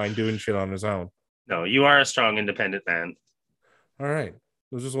that doesn't mind doing shit on his own. No, you are a strong, independent man. All right.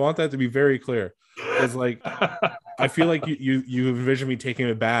 I just want that to be very clear. It's like, I feel like you envision me taking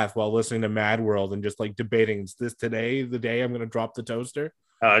a bath while listening to Mad World and just like debating, is this today the day I'm going to drop the toaster?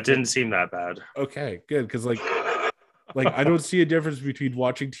 It didn't seem that bad. Okay, good. Because like I don't see a difference between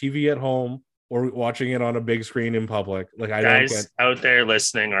watching TV at home or watching it on a big screen in public. Like, I guys don't get... out there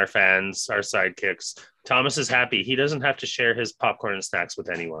listening, our fans, our sidekicks, Thomas is happy. He doesn't have to share his popcorn and snacks with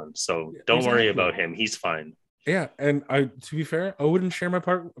anyone. So don't worry about him. He's fine. Yeah, and to be fair, I wouldn't share my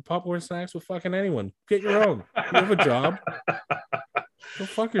popcorn snacks with fucking anyone. Get your own. You have a job. Go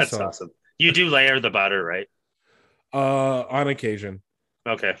fuck yourself. That's awesome. You do layer the butter, right? On occasion.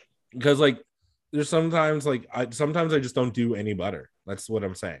 Okay. Because like, there's sometimes like I just don't do any butter. That's what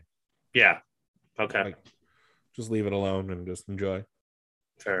I'm saying. Yeah. Okay. Like, just leave it alone and just enjoy.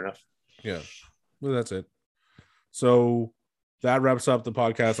 Fair enough. Yeah. Well, that's it. So that wraps up the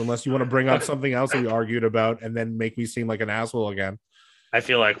podcast, unless you want to bring up something else that we argued about and then make me seem like an asshole again. I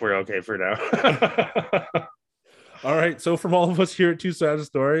feel like we're okay for now. All right. So from all of us here at Two Sides of the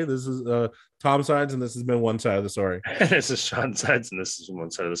Story, this is Tom Sides, and this has been One Side of the Story. This is Sean Sides, and this is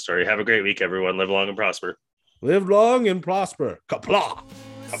One Side of the Story. Have a great week, everyone. Live long and prosper. Live long and prosper. Kapla.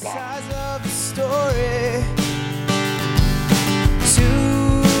 Two sides of the story.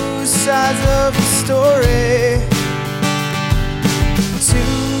 Two sides of the story.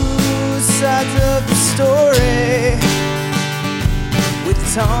 Two sides of the story.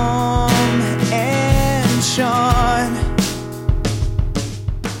 With Tom and Sean.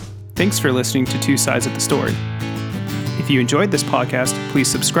 Thanks for listening to Two Sides of the Story. If you enjoyed this podcast,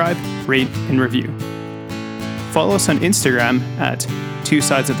 please subscribe, rate, and review. Follow us on Instagram at Two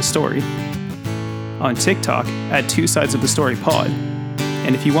Sides of the Story, on TikTok at Two Sides of the Story Pod,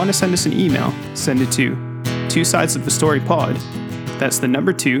 and if you want to send us an email, send it to Two Sides of the Story Pod. That's the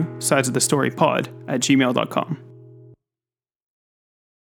number 2 sides of the story pod at gmail.com.